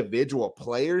good individual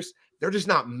players. They're just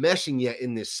not meshing yet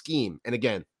in this scheme. And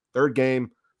again, third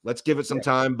game, let's give it some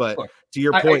time. But to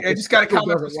your point, I just got to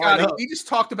comment for Scotty. We just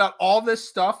talked about all this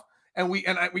stuff, and we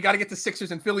got to get to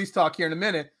Sixers and Phillies talk here in a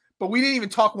minute. But we didn't even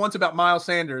talk once about Miles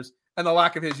Sanders and the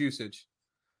lack of his usage.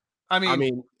 I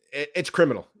mean, it's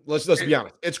criminal. Let's be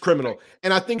honest. It's criminal,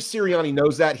 and I think Sirianni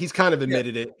knows that. He's kind of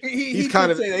admitted it. He's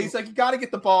kind of say that. He's like, you got to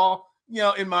get the ball,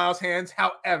 in Miles' hands.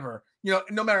 However,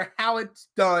 no matter how it's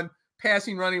done,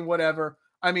 passing, running, whatever.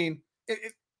 I mean,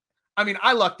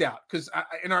 I lucked out because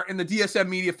in the DSM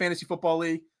Media Fantasy Football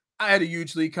League, I had a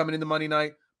huge league coming into Monday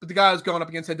night, but the guy I was going up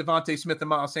against had Devontae Smith and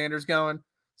Miles Sanders going.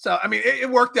 So, I mean, it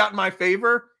worked out in my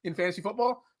favor in fantasy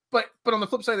football, but on the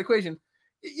flip side of the equation,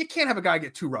 you can't have a guy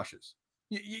get 2 rushes.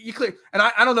 You clear. And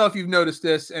I don't know if you've noticed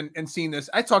this and seen this.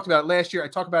 I talked about it last year. I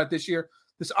talked about it this year.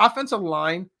 This offensive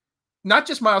line, not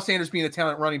just Miles Sanders being a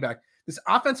talent running back, this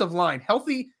offensive line,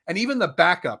 healthy, and even the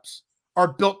backups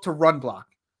are built to run block,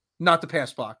 not to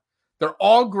pass block. They're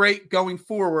all great going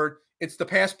forward. It's the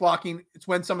pass blocking. It's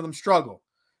when some of them struggle.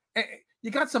 And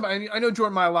you got somebody. I know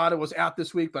Jordan Mailata was out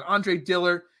this week, but Andre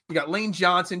Dillard, you got Lane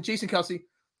Johnson, Jason Kelsey.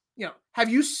 Have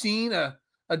you seen a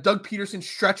Doug Peterson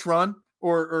stretch run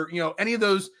or any of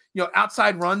those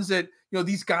outside runs that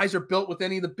these guys are built with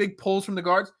any of the big pulls from the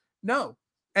guards? No,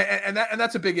 and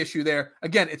that's a big issue there.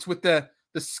 Again, it's with the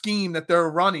scheme that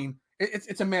they're running.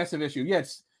 It's a massive issue.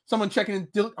 Yes, someone checking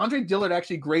in. Andre Dillard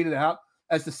actually graded out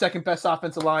as the second best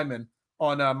offensive lineman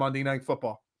on Monday Night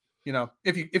Football.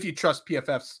 If you trust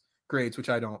PFF's grades, which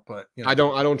I don't, but I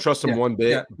don't trust him one bit.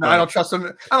 Yeah. No, I don't trust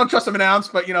him. I don't trust him an ounce,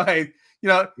 but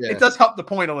it does help the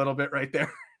point a little bit right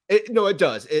there. It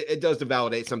does. It does to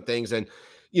validate some things. And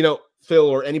Phil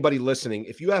or anybody listening,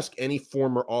 if you ask any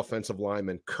former offensive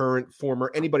lineman, current, former,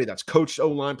 anybody that's coached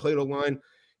O-line, played O-line,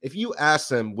 if you ask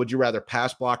them, would you rather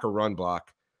pass block or run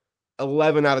block?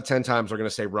 11 out of 10 times are going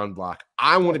to say run block.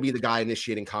 I want to be the guy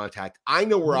initiating contact. I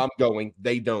know where I'm going.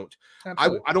 They don't. I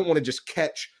don't want to just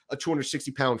catch a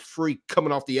 260-pound freak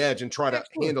coming off the edge and try to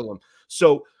handle him.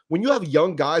 So when you have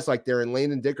young guys like there in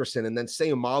Landon Dickerson and then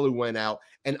Seumalo went out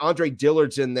and Andre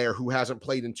Dillard's in there who hasn't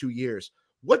played in 2 years,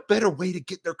 what better way to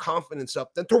get their confidence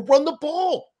up than to run the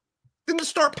ball, than to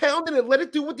start pounding it, let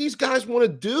it do what these guys want to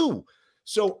do.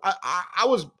 So I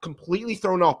was completely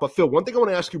thrown off. But Phil, one thing I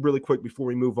want to ask you really quick before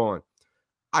we move on.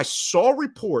 I saw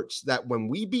reports that when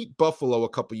we beat Buffalo a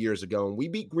couple years ago and we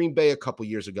beat Green Bay a couple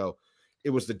years ago, it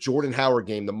was the Jordan Howard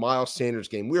game, the Miles Sanders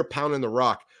game. We were pounding the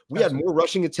rock. We had more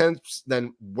rushing attempts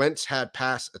than Wentz had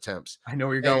pass attempts. I know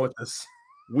where you're going with this.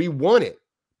 We won it.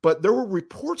 But there were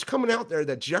reports coming out there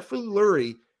that Jeffrey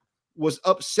Lurie was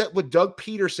upset with Doug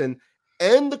Peterson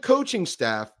and the coaching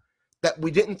staff that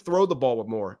we didn't throw the ball with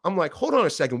more. I'm like, hold on a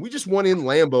second. We just won in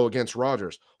Lambeau against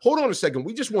Rodgers. Hold on a second.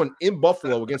 We just won in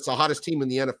Buffalo against the hottest team in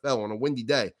the NFL on a windy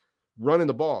day, running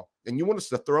the ball. And you want us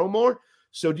to throw more?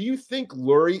 So do you think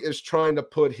Lurie is trying to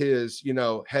put his,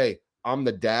 hey, I'm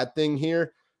the dad thing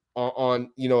here on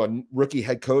a rookie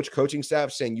head coach, coaching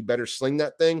staff saying you better sling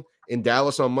that thing in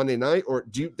Dallas on Monday night? Or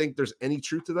do you think there's any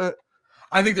truth to that?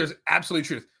 I think there's absolute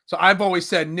truth. So I've always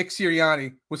said Nick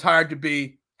Sirianni was hired to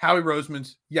be Howie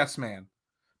Roseman's yes man.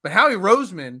 But Howie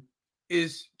Roseman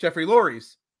is Jeffrey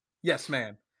Lurie's yes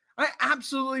man. I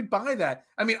absolutely buy that.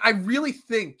 I mean, I really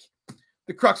think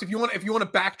the crux, if you want to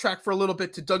backtrack for a little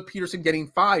bit to Doug Peterson getting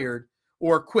fired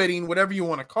or quitting, whatever you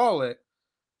want to call it,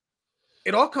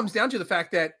 it all comes down to the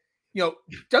fact that,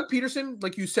 Doug Peterson,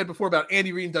 like you said before about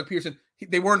Andy Reid and Doug Peterson,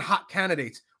 they weren't hot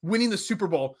candidates. Winning the Super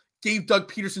Bowl gave Doug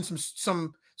Peterson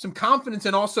some confidence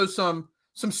and also some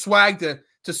swag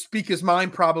to speak his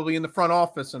mind probably in the front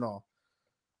office and all.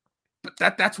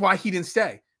 But that's why he didn't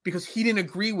stay, because he didn't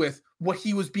agree with what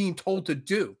he was being told to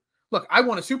do. Look, I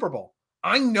won a Super Bowl.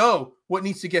 I know what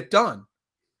needs to get done.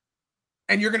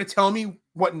 And you're going to tell me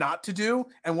what not to do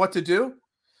and what to do?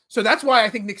 So that's why I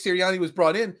think Nick Sirianni was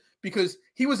brought in, because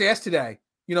he was asked today,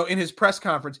 in his press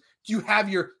conference, do you have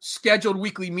your scheduled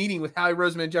weekly meeting with Howie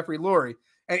Roseman and Jeffrey Lurie?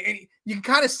 And you can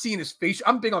kind of see in his face,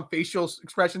 I'm big on facial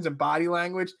expressions and body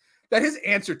language, that his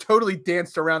answer totally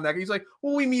danced around that. He's like,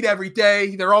 well, we meet every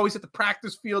day. They're always at the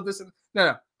practice field. This and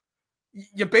no.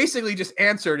 You basically just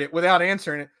answered it without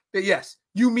answering it. That yes,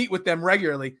 you meet with them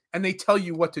regularly and they tell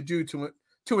you what to do to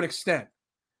an extent.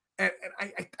 And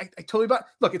I totally buy.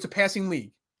 Look, it's a passing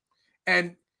league.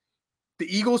 And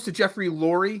the Eagles to Jeffrey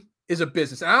Lurie is a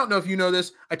business. And I don't know if you know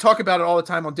this. I talk about it all the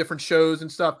time on different shows and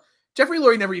stuff. Jeffrey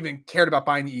Lurie never even cared about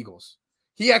buying the Eagles.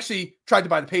 He actually tried to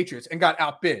buy the Patriots and got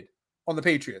outbid on the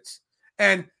Patriots.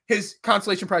 And his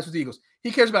consolation prize was the Eagles.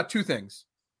 He cares about two things: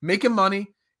 making money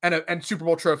and Super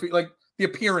Bowl trophy, like the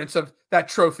appearance of that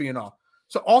trophy and all.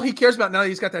 So all he cares about now that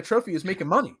he's got that trophy is making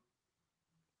money.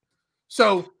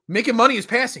 So making money is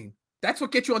passing. That's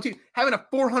what gets you on TV. Having a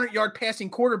 400-yard passing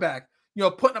quarterback,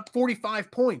 putting up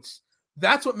 45 points.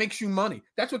 That's what makes you money.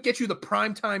 That's what gets you the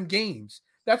primetime games.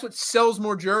 That's what sells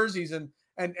more jerseys and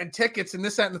tickets and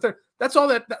this, that, and the third. That's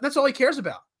all he cares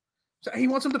about. So he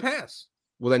wants them to pass.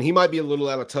 Well, then he might be a little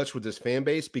out of touch with his fan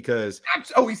base, because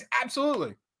he's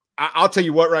absolutely. I'll tell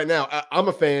you what right now. I'm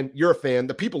a fan. You're a fan.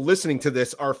 The people listening to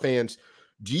this are fans.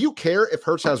 Do you care if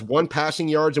Hurts has 1 passing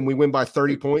yards and we win by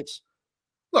 30 points?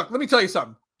 Look, let me tell you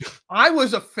something. I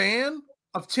was a fan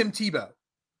of Tim Tebow.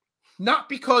 Not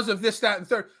because of this, that, and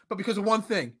third, but because of one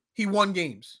thing. He won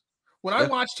games. When I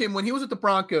watched him, when he was at the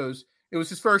Broncos, it was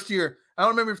his first year. I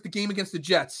don't remember if the game against the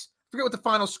Jets. I forget what the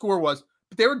final score was,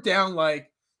 but they were down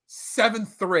like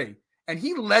 7-3. And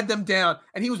he led them down,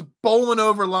 and he was bowling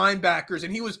over linebackers,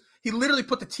 and he literally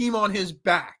put the team on his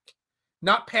back.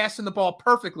 Not passing the ball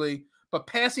perfectly, but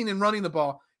passing and running the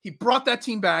ball. He brought that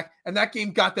team back, and that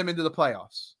game got them into the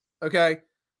playoffs. Okay?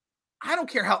 I don't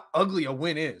care how ugly a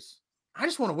win is. I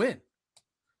just want to win.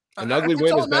 An ugly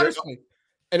win is better.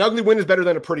 An ugly win is better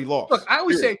than a pretty loss. Look, I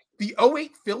always say the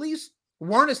 08 Phillies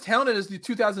weren't as talented as the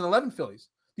 2011 Phillies.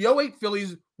 The 08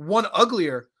 Phillies won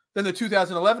uglier than the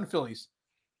 2011 Phillies.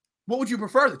 What would you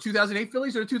prefer, the 2008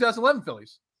 Phillies or the 2011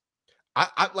 Phillies?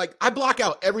 I block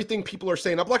out everything people are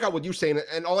saying. I block out what you're saying,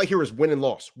 and all I hear is win and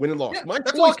loss, win and loss. Yeah, my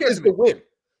that's choice all is the win.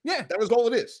 Yeah. That was all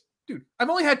it is. Dude, I've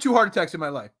only had 2 heart attacks in my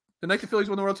life. The night the Phillies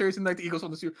won the World Series and the night the Eagles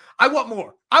won the Super Bowl. I want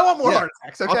more. Heart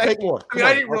attacks, okay? I'll take more. I mean,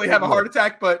 I didn't really have a heart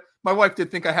attack, but my wife did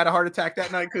think I had a heart attack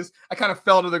that night because I kind of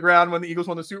fell to the ground when the Eagles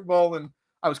won the Super Bowl, and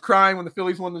I was crying when the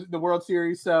Phillies won the World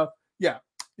Series. So, yeah.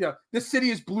 This city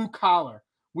is blue collar.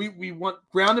 We want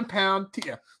ground and pound.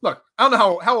 Yeah. Look, I don't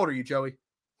know how old are you, Joey?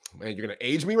 Man, you're going to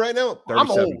age me right now? 37.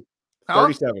 I'm old.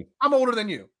 37. I'm older than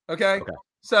you, okay?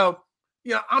 So,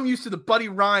 I'm used to the Buddy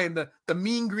Ryan, the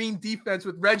mean green defense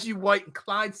with Reggie White and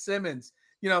Clyde Simmons.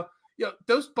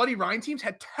 Those Buddy Ryan teams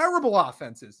had terrible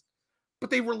offenses,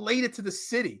 but they related to the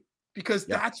city because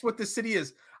that's what the city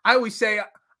is. I always say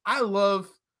I love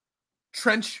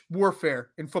trench warfare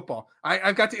in football.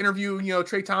 I've got to interview,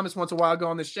 Trey Thomas once a while ago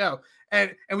on this show,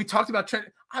 and we talked about trench.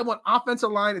 I want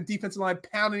offensive line and defensive line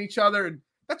pounding each other, and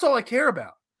that's all I care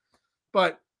about.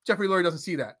 But Jeffrey Lurie doesn't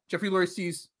see that. Jeffrey Lurie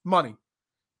sees money.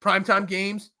 Primetime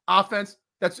games, offense,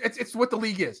 it's what the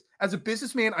league is. As a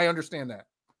businessman, I understand that.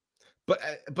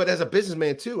 But as a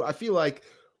businessman too, I feel like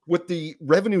with the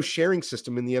revenue sharing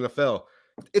system in the NFL,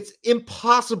 it's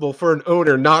impossible for an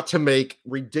owner not to make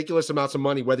ridiculous amounts of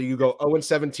money, whether you go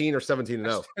 0-17 or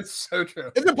 17-0. It's so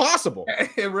true. It's impossible.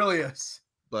 It really is.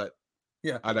 But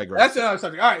yeah, I digress. That's another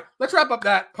subject. All right, let's wrap up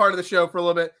that part of the show for a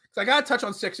little bit. So I got to touch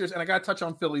on Sixers and I got to touch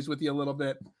on Phillies with you a little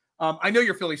bit. I know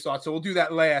your Phillies thoughts, so we'll do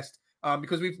that last.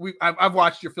 Because I've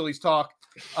watched your Phillies talk,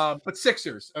 but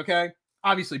Sixers, okay?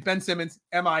 Obviously, Ben Simmons,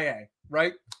 MIA,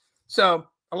 right? So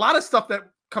a lot of stuff that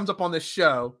comes up on this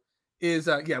show is,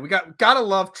 we gotta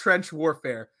love trench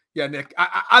warfare. Yeah, Nick,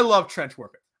 I love trench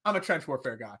warfare. I'm a trench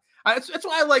warfare guy. That's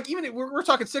why I like, even we're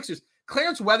talking Sixers.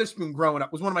 Clarence Weatherspoon growing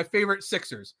up was one of my favorite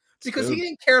Sixers because he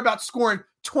didn't care about scoring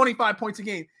 25 points a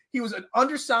game. He was an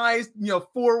undersized,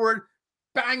 forward,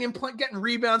 banging, getting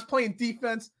rebounds, playing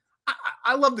defense.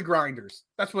 I love the grinders.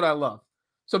 That's what I love.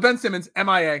 So Ben Simmons,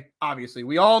 MIA, obviously.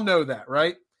 We all know that,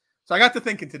 right? So I got to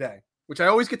thinking today, which I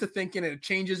always get to thinking, and it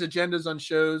changes agendas on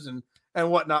shows and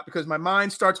whatnot because my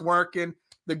mind starts working,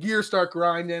 the gears start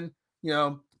grinding,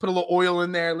 put a little oil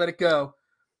in there, let it go.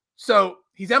 So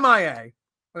he's MIA, and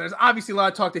there's obviously a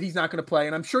lot of talk that he's not going to play,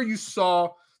 and I'm sure you saw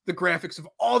the graphics of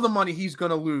all the money he's going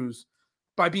to lose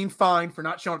by being fined for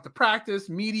not showing up to practice,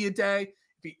 media day,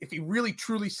 if he really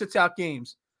truly sits out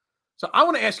games. So I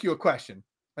want to ask you a question.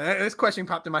 And this question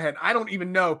popped in my head. I don't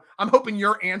even know. I'm hoping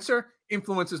your answer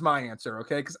influences my answer,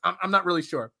 okay? Because I'm not really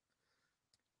sure.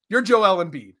 You're Joel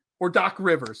Embiid or Doc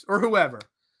Rivers or whoever.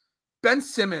 Ben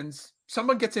Simmons,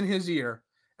 someone gets in his ear,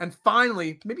 and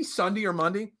finally, maybe Sunday or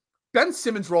Monday, Ben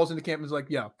Simmons rolls into camp and is like,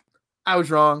 yo, I was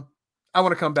wrong. I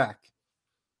want to come back.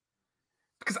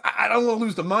 Because I don't want to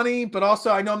lose the money, but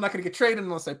also I know I'm not going to get traded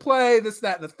unless I play, this,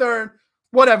 that, and the third.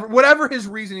 Whatever his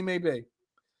reasoning may be.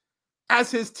 As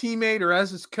his teammate or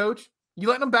as his coach, you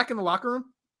letting him back in the locker room?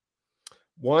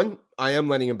 One, I am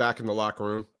letting him back in the locker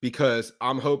room because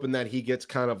I'm hoping that he gets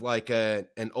kind of like an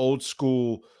old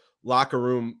school locker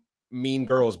room mean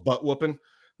girls butt whooping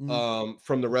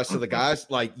from the rest of the guys.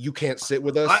 Like, you can't sit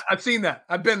with us. I've seen that.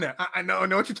 I've been there. I know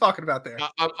what you're talking about there.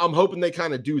 I'm hoping they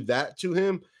kind of do that to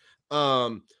him.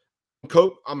 I'm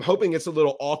hoping it's a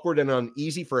little awkward and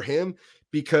uneasy for him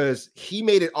because he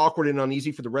made it awkward and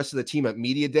uneasy for the rest of the team at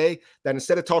media day, that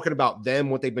instead of talking about them,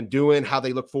 what they've been doing, how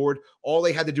they look forward, all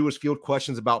they had to do was field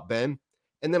questions about Ben.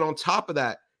 And then on top of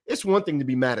that, it's one thing to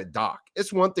be mad at Doc.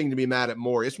 It's one thing to be mad at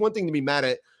Moore. It's one thing to be mad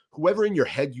at whoever in your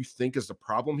head you think is the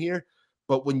problem here.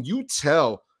 But when you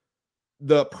tell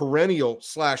the perennial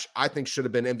 / I think should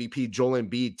have been MVP Joel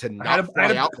Embiid to not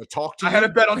fly out to talk to you. I had a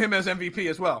bet on him as MVP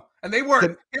as well. And they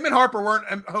weren't. Him and Harper weren't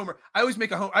Homer. I always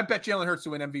make a home. I bet Jalen Hurts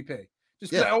to win MVP.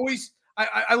 Just because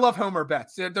I love Homer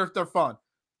bets. They're fun.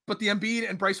 But the Embiid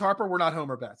and Bryce Harper were not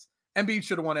Homer bets. Embiid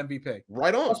should have won MVP.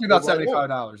 Right on. Cost me about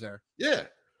 $75 there. Yeah.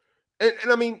 And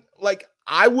I mean, like,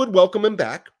 I would welcome him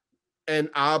back.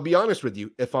 And I'll be honest with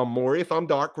you. If I'm Morey, if I'm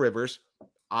Doc Rivers,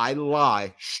 I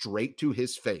lie straight to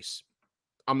his face.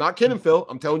 I'm not kidding, Phil.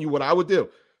 I'm telling you what I would do.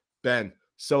 Ben,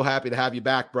 so happy to have you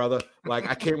back, brother. Like,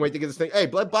 I can't wait to get this thing. Hey,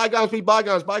 let bygones be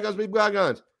bygones. Bygones be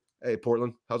bygones. Hey,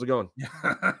 Portland, how's it going?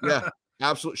 Yeah,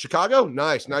 absolutely. Chicago?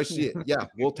 Nice to see it. Yeah,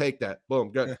 we'll take that.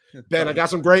 Boom, good. Ben, I got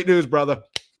some great news, brother.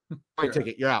 Fine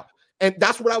ticket, you're out. And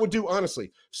that's what I would do,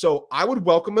 honestly. So I would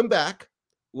welcome him back,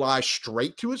 lie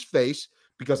straight to his face,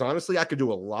 because honestly, I could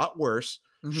do a lot worse.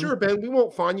 Mm-hmm. Sure, Ben, we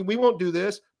won't fine you. We won't do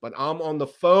this, but I'm on the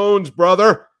phones,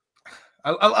 brother.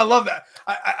 I love that.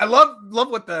 I love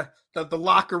what the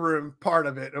locker room part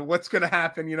of it and what's going to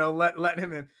happen, let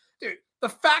him in. Dude, the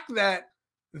fact that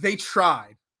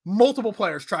multiple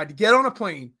players tried to get on a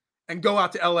plane and go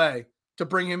out to LA to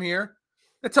bring him here,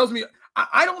 that tells me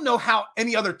I don't know how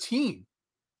any other team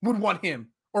would want him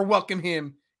or welcome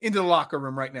him into the locker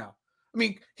room right now. I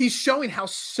mean, he's showing how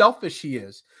selfish he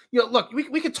is. Look,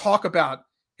 we could talk about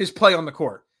his play on the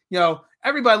court.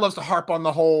 Everybody loves to harp on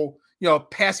the whole,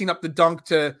 passing up the dunk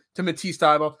to Matisse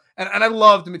Thybulle. And I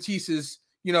loved Matisse's,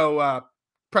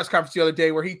 press conference the other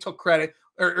day where he took credit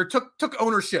or took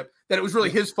ownership that it was really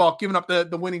his fault, giving up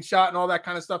the winning shot and all that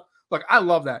kind of stuff. Look, I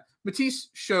love that. Matisse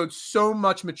showed so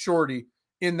much maturity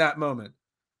in that moment.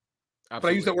 Absolutely. But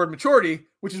I use that word maturity,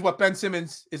 which is what Ben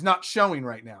Simmons is not showing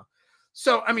right now.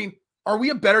 So, I mean, are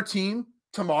we a better team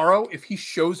tomorrow if he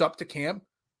shows up to camp?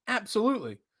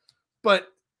 Absolutely. But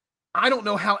I don't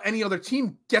know how any other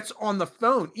team gets on the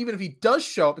phone, even if he does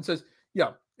show up and says,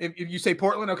 if you say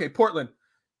Portland, okay, Portland,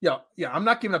 I'm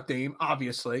not giving up Dame,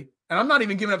 obviously, and I'm not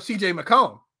even giving up CJ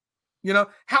McCollum.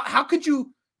 How could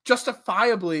you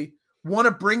justifiably want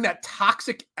to bring that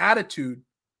toxic attitude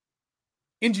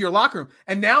into your locker room?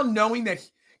 And now knowing that,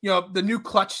 the new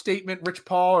clutch statement, Rich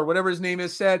Paul or whatever his name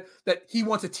is, said that he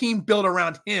wants a team built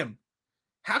around him.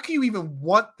 How can you even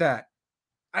want that?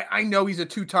 I know he's a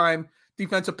two-time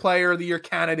Defensive Player of the Year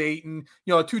candidate and,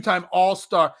 a two-time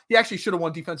All-Star. He actually should have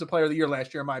won Defensive Player of the Year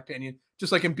last year, in my opinion,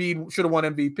 just like Embiid should have won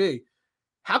MVP.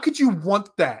 How could you want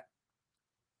that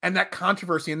and that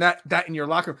controversy and that in your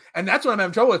locker room? And that's what I'm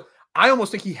having trouble with. I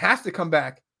almost think he has to come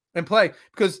back and play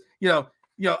because,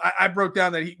 I broke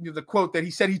down that the quote that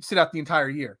he said he'd sit out the entire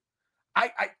year.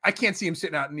 I can't see him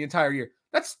sitting out in the entire year.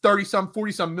 That's 30-some,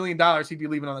 40-some $million he'd be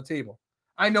leaving on the table.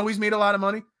 I know he's made a lot of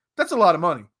money. That's a lot of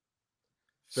money.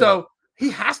 So he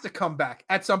has to come back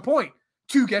at some point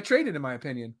to get traded, in my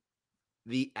opinion.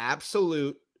 The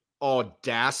absolute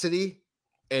audacity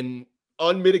and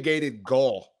unmitigated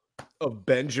gall of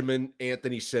Benjamin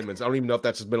Anthony Simmons. I don't even know if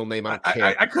that's his middle name. I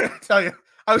can't. I couldn't tell you.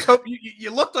 I was hoping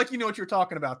you looked like you know what you're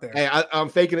talking about there. Hey, I'm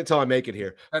faking it till I make it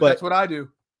here. That's what I do.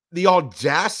 The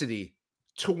audacity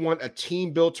to want a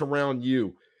team built around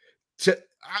you.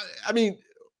 I mean,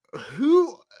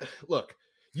 who look,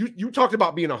 you talked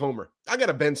about being a homer. I got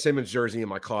a Ben Simmons jersey in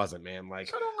my closet, man.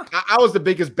 Like I was the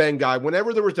biggest Ben guy.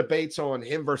 Whenever there was debates on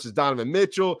him versus Donovan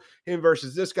Mitchell, him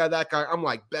versus this guy, that guy, I'm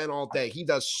like, Ben all day. He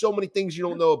does so many things you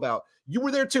don't know about. You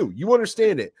were there too. You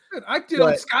understand it. Dude, I did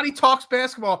on Scotty Talks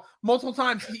Basketball multiple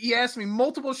times. He asked me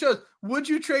multiple shows, would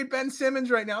you trade Ben Simmons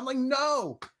right now? I'm like,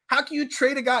 no. How can you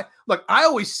trade a guy? Look, I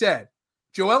always said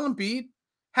Joel Embiid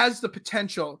has the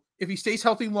potential, if he stays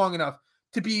healthy long enough,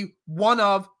 to be one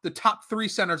of the top 3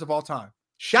 centers of all time.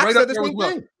 Shaq said the same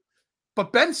thing.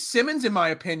 But Ben Simmons, in my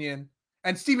opinion,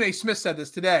 and Stephen A. Smith said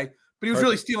this today, but he was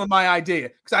really stealing my idea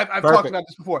because I've talked about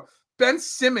this before. Ben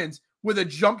Simmons with a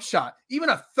jump shot, even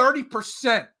a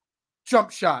 30%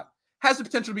 jump shot, has the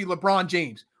potential to be LeBron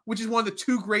James, which is one of the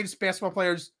 2 greatest basketball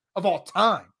players of all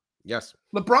time. Yes.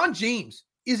 LeBron James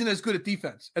isn't as good at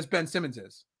defense as Ben Simmons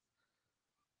is.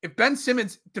 If Ben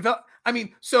Simmons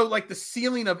so like the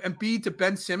ceiling of Embiid to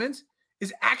Ben Simmons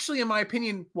is actually, in my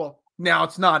opinion, well, now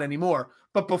it's not anymore,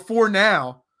 but before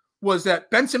now was that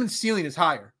Ben Simmons' ceiling is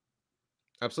higher.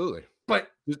 Absolutely.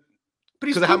 But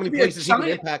he's how many places he can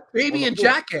impact, baby and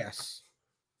jackass.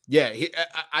 Yeah,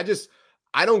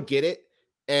 I don't get it,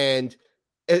 and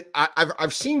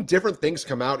I've seen different things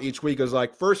come out each week. As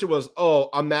like first it was, oh,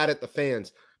 I'm mad at the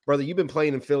fans. Brother, you've been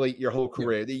playing in Philly your whole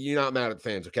career. Yeah. You're not mad at the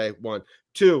fans, okay? 1.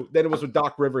 2, then it was what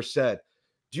Doc Rivers said.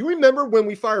 Do you remember when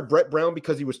we fired Brett Brown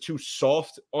because he was too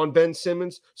soft on Ben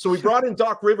Simmons? So we brought in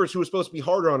Doc Rivers, who was supposed to be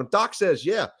harder on him. Doc says,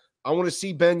 yeah, I want to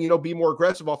see Ben, be more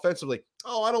aggressive offensively.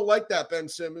 Oh, I don't like that, Ben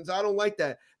Simmons. I don't like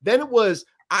that. Then it was,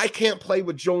 I can't play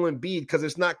with Joel Embiid because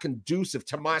it's not conducive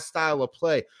to my style of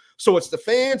play. So it's the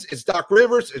fans, it's Doc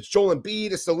Rivers, it's Joel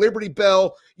Embiid, it's the Liberty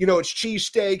Bell, it's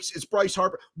cheesesteaks, it's Bryce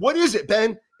Harper. What is it,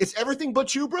 Ben? It's everything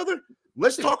but you, brother.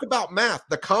 Let's talk about math.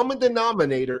 The common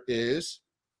denominator is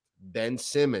Ben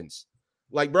Simmons.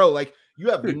 Like, bro, like you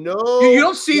have no. You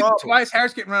don't see Tobias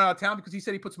Harris getting run out of town because he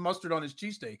said he puts mustard on his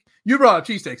cheesesteak. You brought up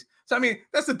cheesesteaks. So, I mean,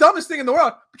 that's the dumbest thing in the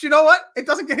world. But you know what? It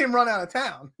doesn't get him run out of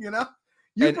town,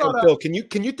 Phil, can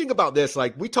you think about this?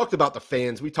 Like we talked about the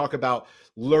fans. We talk about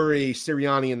Lurie,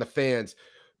 Sirianni, and the fans.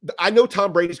 I know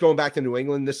Tom Brady's going back to New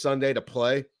England this Sunday to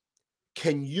play.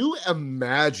 Can you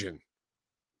imagine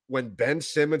when Ben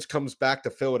Simmons comes back to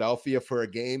Philadelphia for a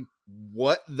game,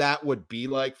 what that would be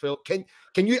like, Phil? Can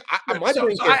you?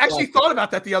 I actually thought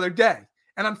about that the other day,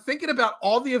 and I'm thinking about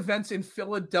all the events in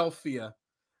Philadelphia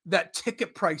that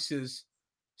ticket prices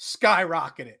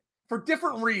skyrocketed for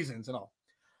different reasons and all.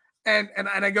 And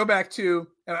I go back to,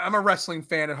 and I'm a wrestling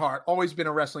fan at heart, always been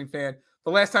a wrestling fan.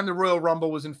 The last time the Royal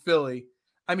Rumble was in Philly,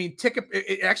 I mean,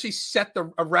 it actually set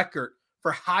a record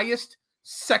for highest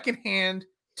secondhand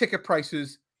ticket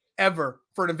prices ever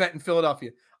for an event in Philadelphia.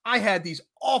 I had these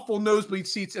awful nosebleed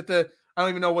seats at I don't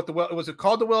even know was it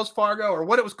called the Wells Fargo or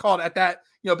what it was called at that,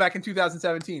 back in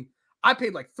 2017. I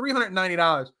paid like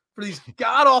 $390 for these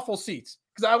god awful seats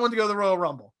because I wanted to go to the Royal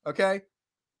Rumble. Okay.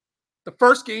 The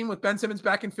first game with Ben Simmons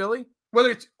back in Philly,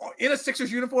 whether it's in a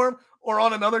Sixers uniform or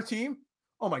on another team,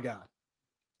 oh my God.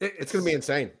 It's going to be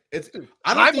insane.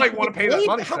 I might want to pay that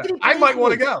money. I might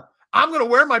want to go. I'm going to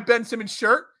wear my Ben Simmons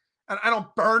shirt, and I don't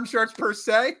burn shirts per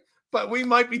se, but we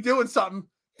might be doing something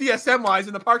DSM-wise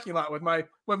in the parking lot with my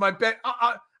Ben.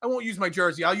 I won't use my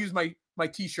jersey. I'll use my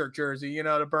T-shirt jersey,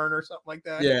 to burn or something like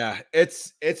that. Yeah,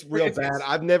 it's real bad.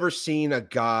 I've never seen a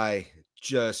guy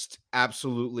just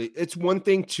absolutely. It's one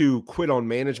thing to quit on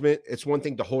management. It's one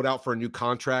thing to hold out for a new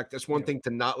contract. It's one thing to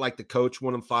not like the coach,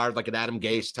 want him fired, like an Adam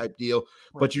Gase type deal.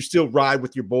 Right. But you still ride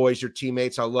with your boys, your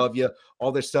teammates. I love you.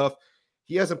 All this stuff.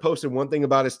 He hasn't posted one thing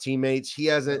about his teammates. He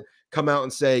hasn't come out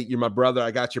and say, "You're my brother.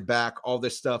 I got your back." All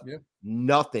this stuff. Yeah.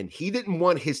 Nothing. He didn't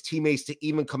want his teammates to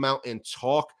even come out and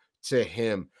talk to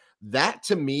him. That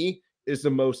to me is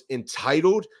the most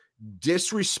entitled,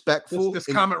 disrespectful, this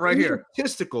comment right here,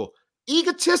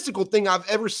 egotistical thing I've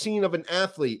ever seen of an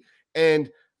athlete. And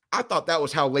I thought that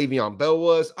was how Le'Veon Bell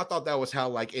was. I thought that was how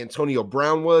like Antonio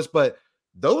Brown was. But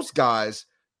those guys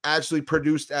actually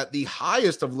produced at the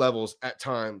highest of levels at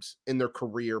times in their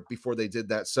career before they did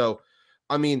that. So,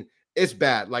 I mean, it's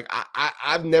bad. Like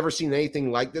I've never seen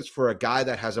anything like this for a guy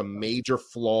that has a major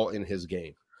flaw in his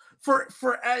game. For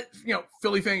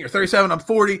Philly fan, you're 37, I'm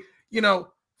 40,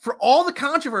 for all the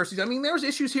controversies. I mean, there was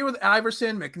issues here with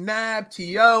Iverson, McNabb,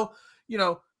 T.O.,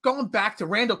 going back to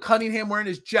Randall Cunningham wearing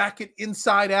his jacket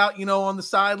inside out, on the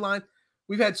sideline.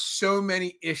 We've had so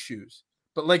many issues.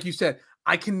 But like you said,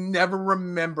 I can never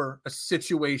remember a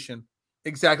situation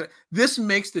exactly. This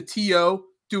makes the T.O.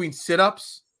 doing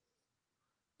sit-ups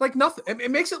like nothing. It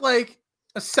makes it like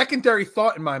a secondary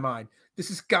thought in my mind. This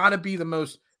has got to be the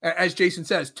most as Jason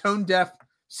says, tone deaf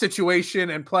situation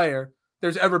and player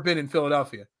there's ever been in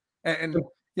Philadelphia. And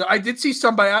I did see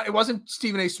somebody, it wasn't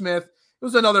Stephen A. Smith, it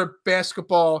was another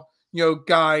basketball,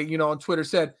 guy, on Twitter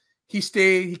said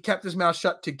he kept his mouth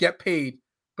shut to get paid.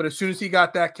 But as soon as he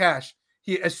got that cash,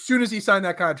 as soon as he signed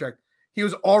that contract, he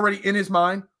was already in his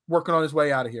mind working on his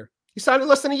way out of here. He signed it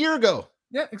less than a year ago.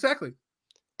 Yeah, exactly.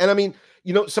 And I mean,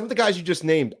 some of the guys you just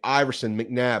named, Iverson,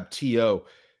 McNabb, T.O.,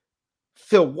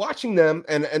 Phil, watching them,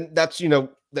 and that's, the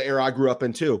era I grew up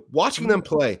in too, watching them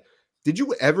play, did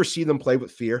you ever see them play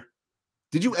with fear?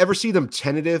 Did you ever see them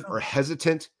tentative or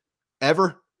hesitant?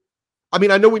 Ever? I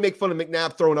mean, I know we make fun of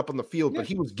McNabb throwing up on the field, but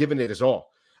he was giving it his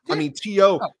all. I mean,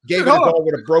 T.O. gave it his all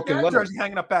with a broken leg. Jersey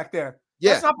hanging up back there.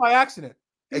 Yeah. That's not by accident.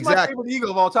 He's my favorite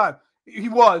Eagle of all time. He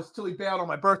was till he bailed on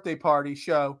my birthday party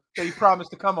show that he promised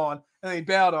to come on, and then he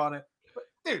bailed on it. But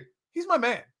dude, he's my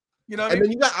man. You know what I mean?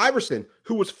 Then you got Iverson,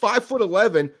 who was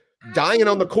 5'11", dying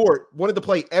on the court, wanted to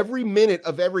play every minute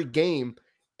of every game.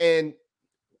 And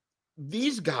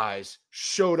these guys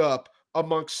showed up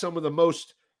amongst some of the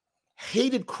most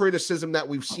hated criticism that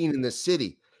we've seen in this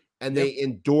city. And they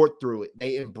endured through it.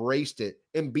 They embraced it.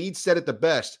 Embiid said it the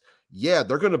best. Yeah,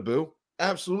 they're going to boo.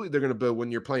 Absolutely, they're going to boo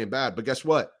when you're playing bad. But guess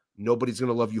what? Nobody's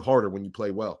going to love you harder when you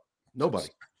play well. Nobody.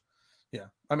 Yeah.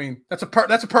 I mean, that's a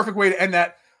perfect way to end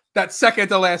that second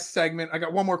to last segment. I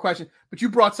got one more question, but you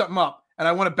brought something up, and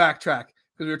I want to backtrack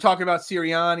because we were talking about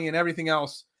Sirianni and everything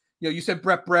else. You said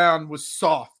Brett Brown was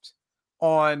soft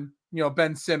on,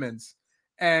 Ben Simmons.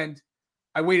 And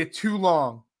I waited too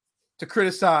long to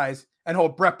criticize and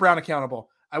hold Brett Brown accountable.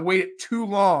 I waited too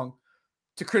long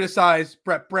to criticize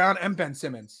Brett Brown and Ben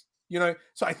Simmons.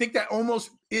 So I think that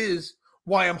almost is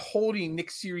why I'm holding Nick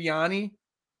Sirianni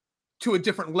to a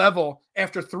different level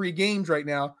after 3 games right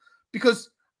now. Because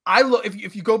I look,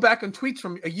 if you go back on tweets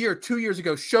from a year, 2 years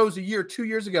ago, shows a year, 2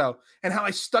 years ago, and how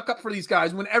I stuck up for these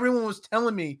guys when everyone was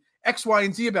telling me X, Y,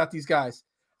 and Z about these guys,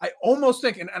 I almost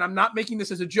think, and I'm not making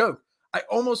this as a joke, I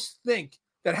almost think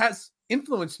that has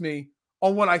influenced me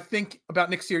on what I think about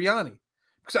Nick Sirianni.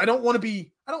 Because I don't want to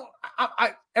be,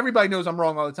 everybody knows I'm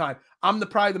wrong all the time. I'm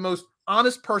probably the most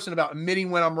honest person about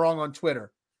admitting when I'm wrong on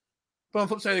Twitter. But on the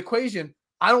flip side of the equation,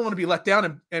 I don't want to be let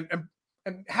down and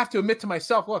have to admit to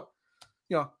myself, look,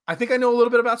 I think I know a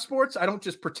little bit about sports. I don't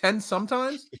just pretend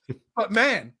sometimes. But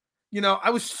man, I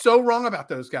was so wrong about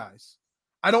those guys.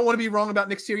 I don't want to be wrong about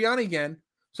Nick Sirianni again.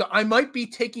 So I might be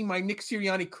taking my Nick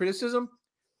Sirianni criticism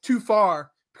too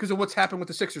far because of what's happened with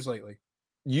the Sixers lately.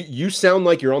 You sound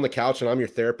like you're on the couch and I'm your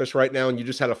therapist right now, and you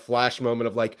just had a flash moment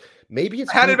of like, maybe it's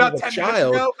I had it about 10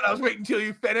 child. minutes ago, but I was waiting until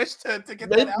you finished to get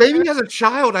that out. Maybe as a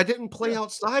child, I didn't play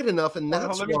outside enough, and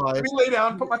that's let why. Let me lay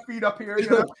down, put my feet up here.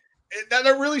 That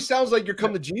really sounds like your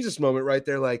come to Jesus moment right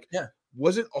there. Like,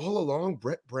 was it all along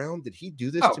Brett Brown? Did he do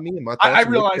this to me? And my thoughts I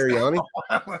realized Sirianni?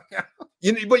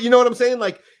 But you know what I'm saying?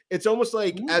 Like, it's almost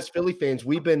like as Philly fans,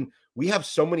 we have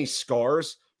so many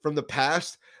scars from the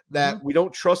past that we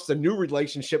don't trust the new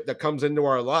relationship that comes into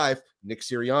our life. Nick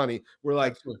Sirianni, we're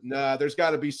like, nah, there's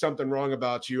got to be something wrong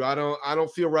about you. I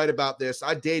don't feel right about this.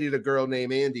 I dated a girl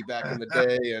named Andy back in the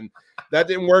day, and that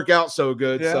didn't work out so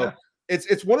good. Yeah. So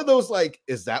it's one of those like,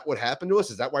 is that what happened to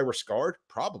us? Is that why we're scarred?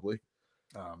 Probably.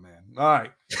 Oh man. All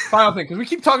right. Final thing, because we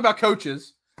keep talking about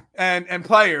coaches and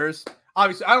players.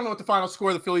 Obviously, I don't know what the final score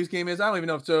of the Phillies game is. I don't even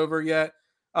know if it's over yet.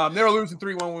 They were losing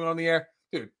 3-1 when we were on the air.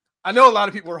 Dude, I know a lot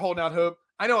of people were holding out hope.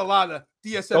 I know a lot of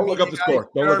the DSM. Don't look up the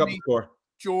score. Don't look up the score.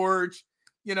 George,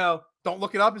 don't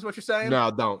look it up is what you're saying?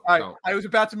 No, don't. All right. Don't. I was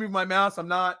about to move my mouse. I'm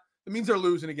not. It means they're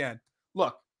losing again.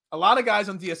 Look, a lot of guys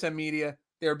on DSM media,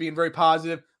 they were being very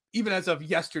positive. Even as of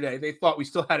yesterday, they thought we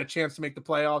still had a chance to make the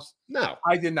playoffs. No.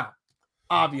 I did not.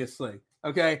 Obviously.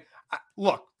 Okay.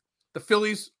 Look, the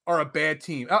Phillies are a bad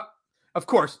team. Of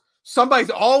course,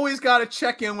 somebody's always got to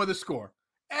check in with a score.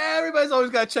 Everybody's always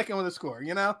got to check in with a score,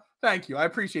 Thank you. I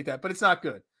appreciate that, but it's not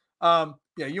good.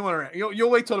 You'll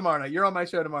wait till tomorrow night. You're on my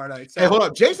show tomorrow night. So. Hey, hold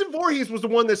on. Jason Voorhees was the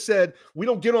one that said we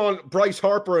don't get on Bryce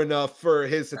Harper enough for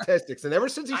his statistics. And ever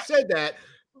since he said that,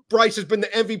 Bryce has been the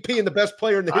MVP and the best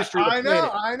player in the history of the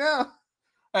planet. I know.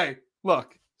 Hey,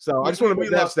 look. So I just want to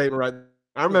make that statement right.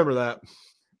 I remember that.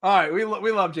 All right. We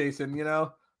love Jason,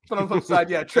 But on the flip side,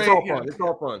 yeah. Trey, it's all fun. It's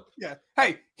all fun. Yeah.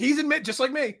 Hey, he's just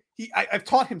like me. I've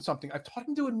taught him something. I've taught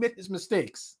him to admit his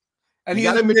mistakes. And he's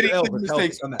admitting his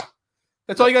mistakes on that.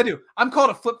 That's all you got to do. I'm called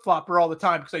a flip-flopper all the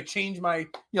time because I change my,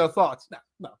 thoughts.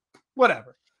 No,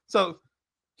 whatever. So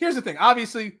here's the thing.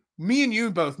 Obviously, me and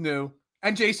you both knew,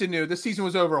 and Jason knew, this season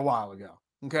was over a while ago.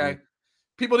 Okay?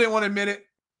 People didn't want to admit it,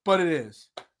 but it is.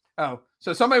 Oh,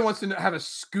 so somebody wants to have a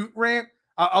Scoot rant.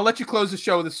 I'll let you close the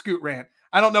show with a Scoot rant.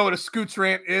 I don't know what a Scoots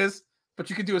rant is, but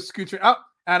you could do a Scoots rant. Oh,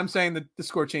 Adam saying that the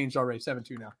score changed already,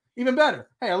 7-2 now. Even better.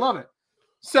 Hey, I love it.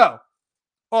 So,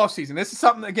 offseason. This is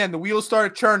something, again, the wheels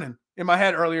started churning in my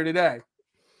head earlier today.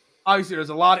 Obviously, there's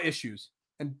a lot of issues.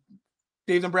 And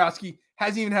Dave Dombrowski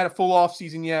hasn't even had a full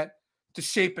offseason yet to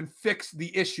shape and fix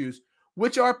the issues,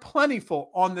 which are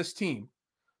plentiful on this team.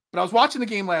 But I was watching the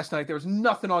game last night. There was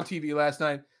nothing on TV last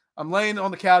night. I'm laying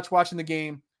on the couch watching the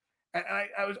game, and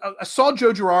I saw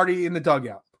Joe Girardi in the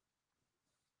dugout.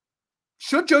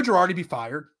 Should Joe Girardi be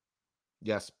fired?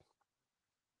 Yes.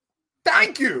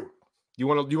 Thank you. You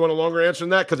want a longer answer than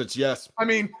that? Because it's yes. I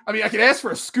mean, I could ask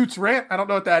for a Scoots rant. I don't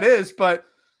know what that is, but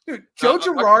dude, Joe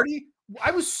Girardi.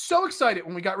 I was so excited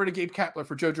when we got rid of Gabe Kapler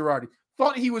for Joe Girardi.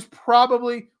 Thought he was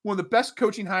probably one of the best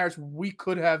coaching hires we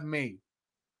could have made.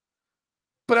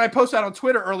 But I posted that on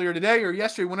Twitter earlier today or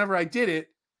yesterday, whenever I did it,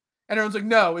 and everyone's like,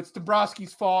 "No, it's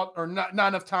Dombrowski's fault, or not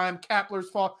enough time. Kapler's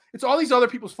fault. It's all these other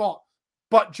people's fault."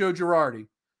 But Joe Girardi.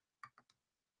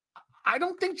 I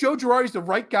don't think Joe Girardi is the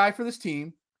right guy for this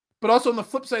team. But also on the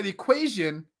flip side of the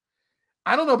equation,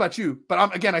 I don't know about you, but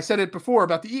I said it before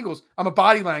about the Eagles. I'm a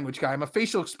body language guy. I'm a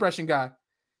facial expression guy.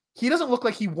 He doesn't look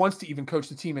like he wants to even coach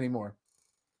the team anymore.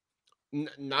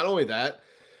 Not only that,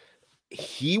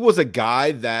 he was a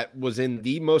guy that was in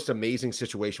the most amazing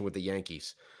situation with the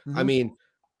Yankees. Mm-hmm. I mean,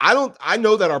 I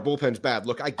know that our bullpen's bad.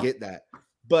 Look, I get that.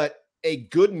 But a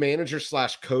good manager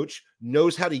 / coach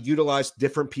knows how to utilize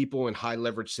different people in high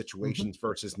leverage situations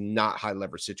versus not high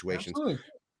leverage situations. Absolutely.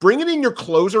 Bringing in your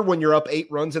closer when you're up 8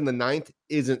 runs in the 9th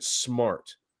isn't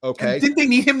smart. Okay. And didn't they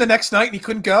need him the next night and he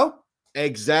couldn't go?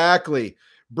 Exactly.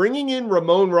 Bringing in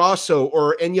Ramon Rosso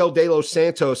or Enyel De Los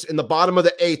Santos in the bottom of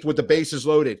the 8th with the bases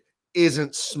loaded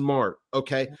isn't smart.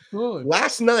 Okay. Absolutely.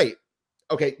 Last night,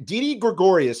 Didi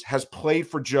Gregorius has played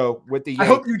for Joe with the Yankees.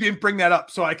 I hope you didn't bring that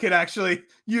up so I could actually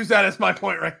use that as my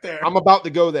point right there. I'm about to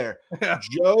go there. Yeah.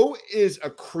 Joe is a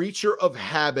creature of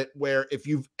habit where if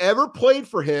you've ever played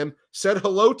for him, said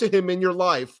hello to him in your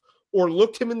life, or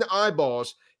looked him in the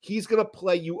eyeballs, he's going to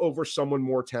play you over someone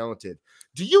more talented.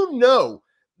 Do you know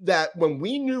that when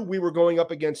we knew we were going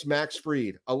up against Max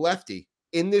Fried, a lefty,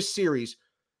 in this series,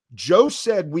 Joe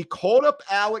said we called up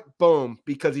Alec Bohm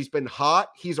because he's been hot.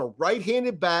 He's a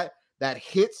right-handed bat that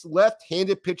hits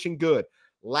left-handed pitching good.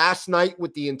 Last night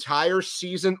with the entire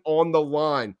season on the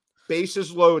line,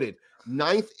 bases loaded,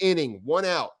 9th inning, 1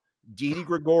 out, Didi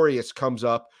Gregorius comes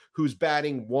up, who's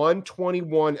batting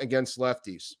 121 against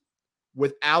lefties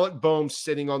with Alec Bohm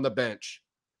sitting on the bench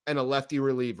and a lefty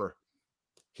reliever.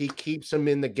 He keeps him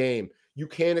in the game. You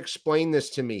can't explain this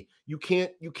to me. You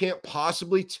can't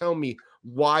possibly tell me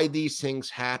why these things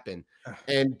happen.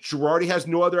 And Girardi has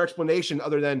no other explanation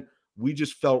other than we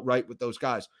just felt right with those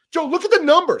guys. Joe, look at the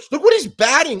numbers. Look what he's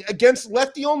batting against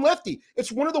lefty on lefty.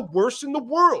 It's one of the worst in the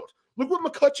world. Look what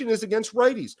McCutchen is against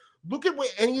righties. Look at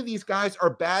what any of these guys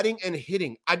are batting and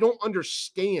hitting. I don't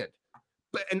understand.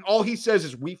 And all he says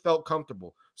is we felt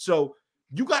comfortable. So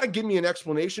you got to give me an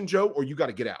explanation, Joe, or you got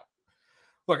to get out.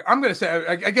 Look, I'm going to say,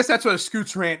 I guess that's what a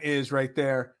Scoots rant is right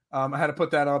there. I had to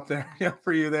put that up there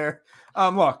for you there.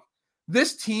 Look,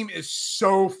 this team is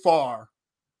so far.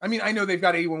 I mean, I know they've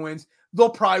got 81 wins. They'll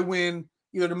probably win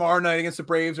either tomorrow night against the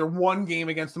Braves or one game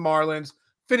against the Marlins,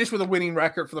 finish with a winning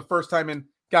record for the first time in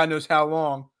God knows how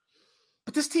long.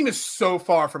 But this team is so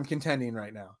far from contending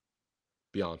right now.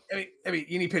 Beyond. I mean,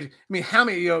 you need pitching. I mean, how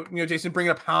many, Jason,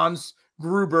 bringing up Hans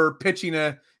Gruber pitching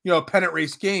a pennant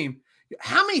race game.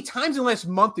 How many times in the last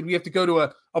month did we have to go to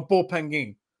a bullpen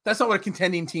game? That's not what a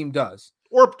contending team does.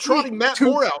 Or trotting Matt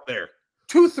Moore out there.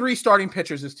 2-3 starting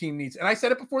pitchers this team needs. And I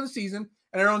said it before the season,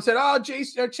 and everyone said,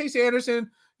 Chase Anderson,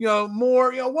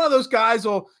 Moore, one of those guys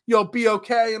will, be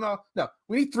okay. And all. No,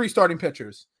 we need 3 starting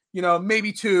pitchers,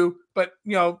 maybe 2, but,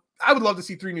 I would love to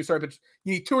see 3 new starting pitchers.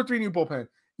 You need 2 or 3 new bullpen.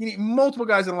 You need multiple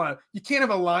guys in the lineup. You can't have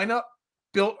a lineup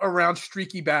built around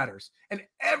streaky batters. And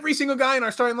every single guy in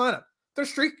our starting lineup, they're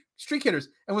streak hitters.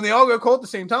 And when they all go cold at the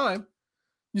same time,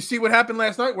 you see what happened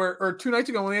last night or 2 nights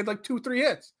ago when they had like 2-3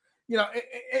 hits.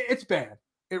 It's bad.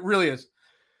 It really is.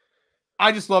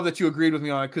 I just love that you agreed with me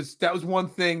on it because that was one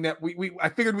thing that I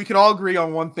figured we could all agree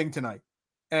on one thing tonight.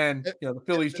 And the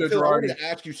Phillies, Joe Girardi. I wanted to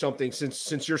ask you something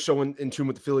since you're so in tune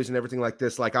with the Phillies and everything like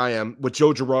this, like I am, with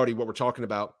Joe Girardi, what we're talking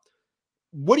about.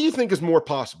 What do you think is more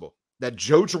possible? That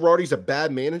Joe Girardi's a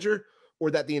bad manager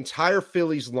or that the entire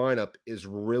Phillies lineup is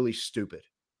really stupid?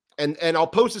 And I'll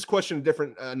pose this question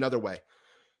another way.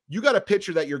 You got a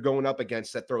pitcher that you're going up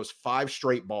against that throws 5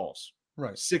 straight balls,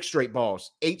 right? 6 straight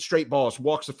balls, 8 straight balls,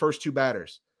 walks the first 2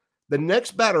 batters. The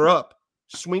next batter up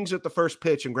swings at the first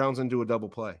pitch and grounds into a double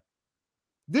play.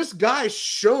 This guy's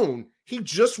shown he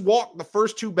just walked the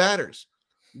first 2 batters.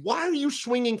 Why are you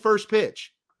swinging first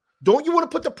pitch? Don't you want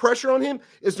to put the pressure on him?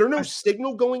 Is there no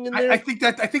signal going in there? I think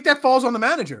that falls on the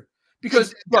manager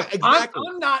because look, exactly.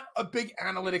 I'm not a big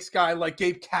analytics guy like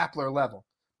Gabe Kapler level,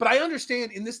 but I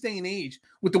understand in this day and age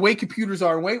with the way computers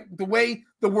are, the way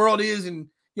the world is, and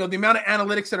the amount of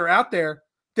analytics that are out there,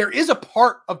 there is a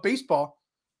part of baseball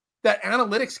that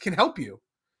analytics can help you.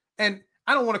 And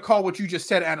I don't want to call what you just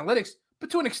said analytics,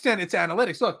 but to an extent, it's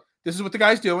analytics. Look, this is what the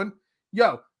guy's doing.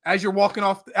 As you're walking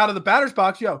out of the batter's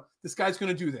box, this guy's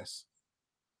going to do this.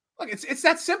 Look, it's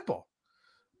that simple.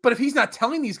 But if he's not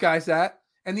telling these guys that,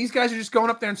 and these guys are just going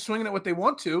up there and swinging at what they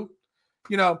want to,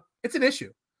 it's an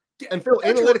issue. And Phil,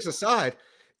 analytics aside,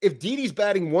 if Didi's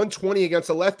batting 120 against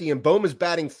a lefty and Bowman's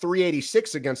batting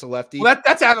 386 against a lefty, well,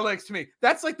 that's analytics to me.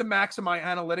 That's like the max of my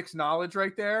analytics knowledge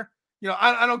right there.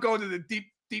 I don't go into the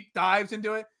deep dives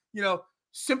into it.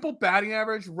 Simple batting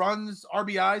average, runs,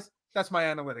 RBIs. That's my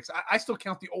analytics. I still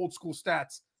count the old school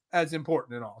stats as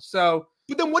important and all. So,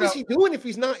 but then what is he doing if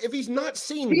he's not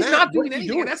seeing that? He's not doing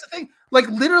anything. And that's the thing. Like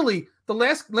literally, the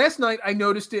last night I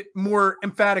noticed it more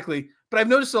emphatically, but I've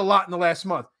noticed it a lot in the last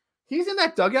month. He's in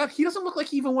that dugout. He doesn't look like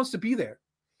he even wants to be there.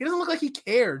 He doesn't look like he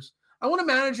cares. I want a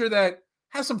manager that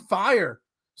has some fire,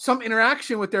 some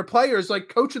interaction with their players, like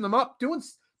coaching them up,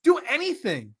 do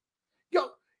anything.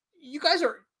 You guys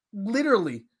are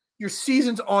literally, your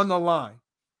season's on the line.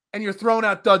 And you're throwing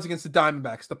out duds against the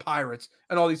Diamondbacks, the Pirates,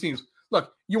 and all these teams.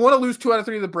 Look, you want to lose 2 out of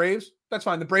 3 of the Braves? That's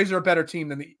fine. The Braves are a better team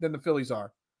than the Phillies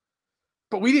are.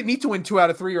 But we didn't need to win 2 out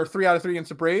of 3 or 3 out of 3 against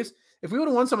the Braves. If we would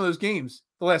have won some of those games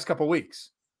the last couple of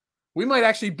weeks, we might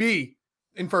actually be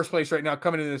in first place right now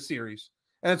coming into this series.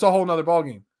 And it's a whole nother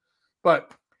ballgame.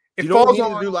 But it falls what we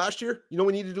on. Needed to do last year? You know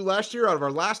what we needed to do last year? Out of our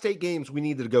last 8 games, we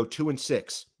needed to go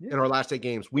 2-6 in our last 8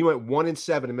 games. We went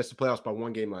 1-7 and missed the playoffs by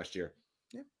 1 game last year.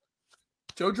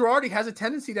 Joe Girardi has a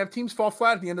tendency to have teams fall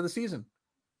flat at the end of the season.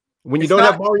 When you don't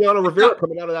have Mariano Rivera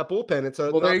coming out of that bullpen, it's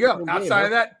a there you go. Outside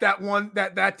of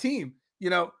that team,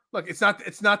 look, it's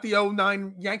not the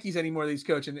 09 Yankees anymore that he's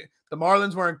coaching. The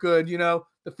Marlins weren't good,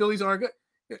 the Phillies aren't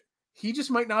good. He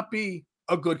just might not be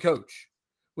a good coach.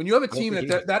 When you have a team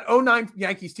that 09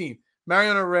 Yankees team,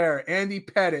 Mariano Rivera, Andy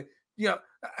Pettit,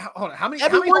 hold on. How many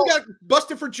got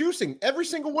busted for juicing? Every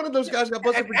single one of those guys got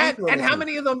busted for juicing. And how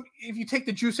many of them, if you take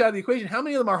the juice out of the equation, how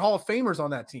many of them are Hall of Famers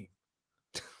on that team?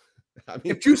 I mean,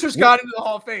 if juicers got into the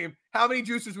Hall of Fame, how many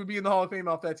juicers would be in the Hall of Fame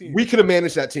off that team? We could have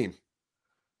managed that team.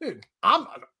 Dude, I'm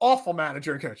an awful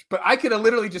manager and coach, but I could have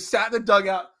literally just sat in the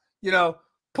dugout,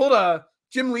 pulled a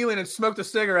Jim Leland and smoked a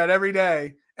cigarette every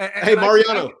day. Hey,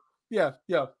 Mariano.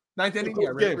 Ninth inning.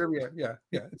 Yeah.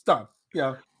 It's done.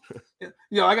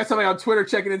 I got somebody on Twitter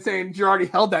checking in saying Girardi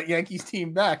held that Yankees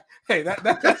team back. Hey,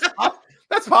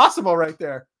 that's possible right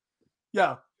there.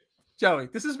 Yeah. Joey,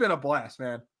 this has been a blast,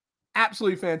 man.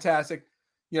 Absolutely fantastic.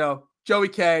 Joey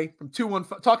K from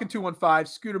 215, talking 215,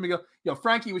 Scooter Miguel.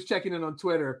 Frankie was checking in on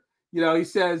Twitter. He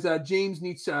says James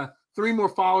needs 3 more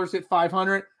followers at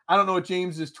 500. I don't know what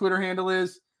James's Twitter handle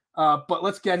is, but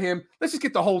let's get him. Let's just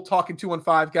get the whole talking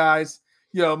 215 guys,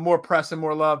 more press and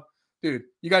more love. Dude,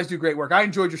 you guys do great work. I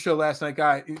enjoyed your show last night,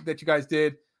 that you guys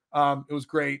did. It was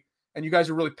great. And you guys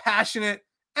are really passionate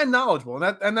and knowledgeable.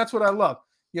 And that's what I love.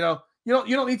 You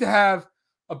don't need to have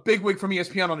a big wig from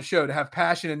ESPN on the show to have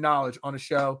passion and knowledge on a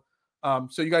show.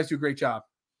 So you guys do a great job.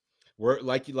 We're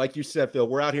like you said, Phil,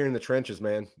 we're out here in the trenches,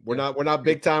 man. We're not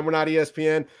big time. We're not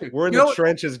ESPN. We're in the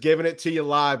trenches giving it to you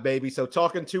live, baby. So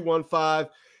talking 215,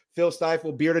 Phil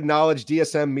Steifel, Bearded Knowledge,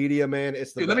 DSM Media, man.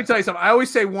 It's the Let me tell you something. I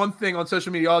always say one thing on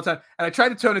social media all the time, and I try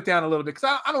to tone it down a little bit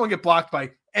because I don't want to get blocked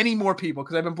by any more people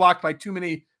because I've been blocked by too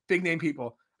many big name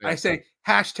people. Yeah. I say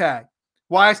hashtag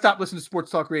why I stopped listening to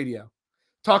Sports Talk Radio.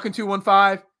 Talking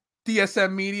 215,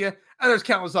 DSM Media, and there's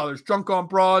countless others. Drunk on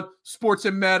Broad, Sports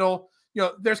and Metal.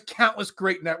 There's countless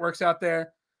great networks out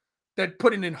there that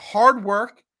put in hard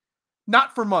work,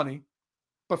 not for money,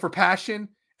 but for passion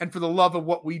and for the love of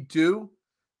what we do.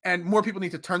 And more people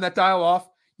need to turn that dial off.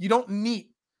 You don't need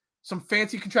some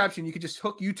fancy contraption. You can just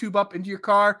hook YouTube up into your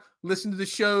car, listen to the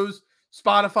shows,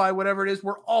 Spotify, whatever it is.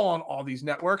 We're all on all these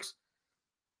networks.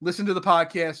 Listen to the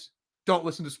podcast. Don't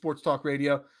listen to Sports Talk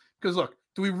Radio. Because look,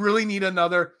 do we really need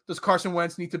does Carson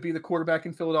Wentz need to be the quarterback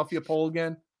in Philadelphia poll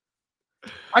again?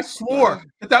 I swore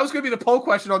that was going to be the poll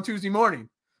question on Tuesday morning.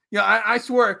 I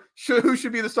swore who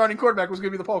should be the starting quarterback was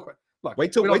going to be the poll question. Look,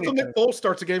 wait till Nick Foles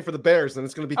starts a game for the Bears, and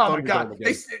it's going to be fun. Oh my God!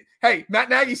 Hey, Matt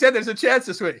Nagy said there's a chance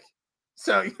this week.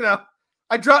 So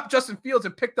I dropped Justin Fields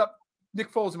and picked up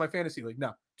Nick Foles in my fantasy league.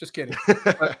 No, just kidding.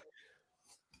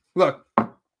 Look,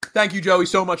 thank you, Joey,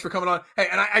 so much for coming on. Hey,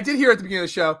 and I did hear at the beginning of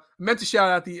the show. I meant to shout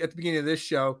out at the beginning of this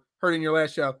show. Heard in your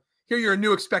last show. Here, you're a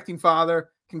new expecting father.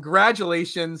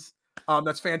 Congratulations!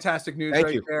 That's fantastic news Thank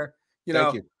right you. there.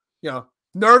 Thank you.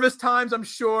 Nervous times, I'm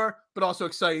sure, but also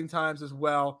exciting times as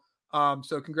well.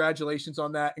 So congratulations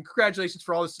on that. And congratulations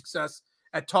for all the success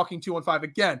at Talking 215.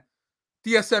 Again,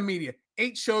 DSM Media,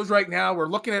 8 shows right now. We're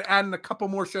looking at adding a couple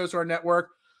more shows to our network.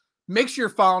 Make sure you're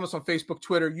following us on Facebook,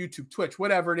 Twitter, YouTube, Twitch,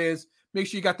 whatever it is. Make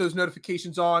sure you got those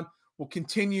notifications on. We'll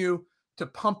continue to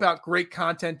pump out great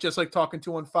content just like Talking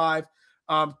 215.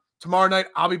 Tomorrow night,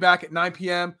 I'll be back at 9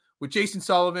 p.m. with Jason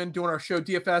Sullivan doing our show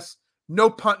DFS, no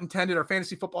punt intended, our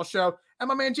fantasy football show. And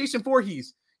my man, Jason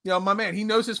Voorhees, my man, he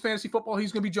knows his fantasy football.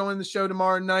 He's going to be joining the show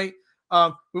tomorrow night.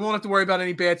 We won't have to worry about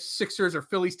any bad Sixers or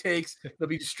Phillies takes. It'll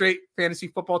be straight fantasy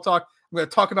football talk. I'm going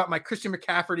to talk about my Christian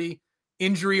McCaffrey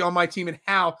injury on my team and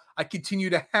how I continue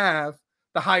to have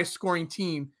the highest scoring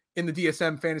team in the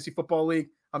DSM Fantasy Football League.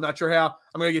 I'm not sure how.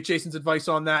 I'm going to get Jason's advice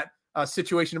on that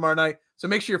situation tomorrow night. So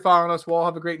make sure you're following us. We'll all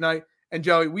have a great night. And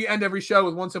Joey, we end every show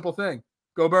with one simple thing.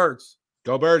 Go Birds.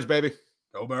 Go Birds, baby.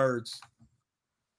 Go Birds.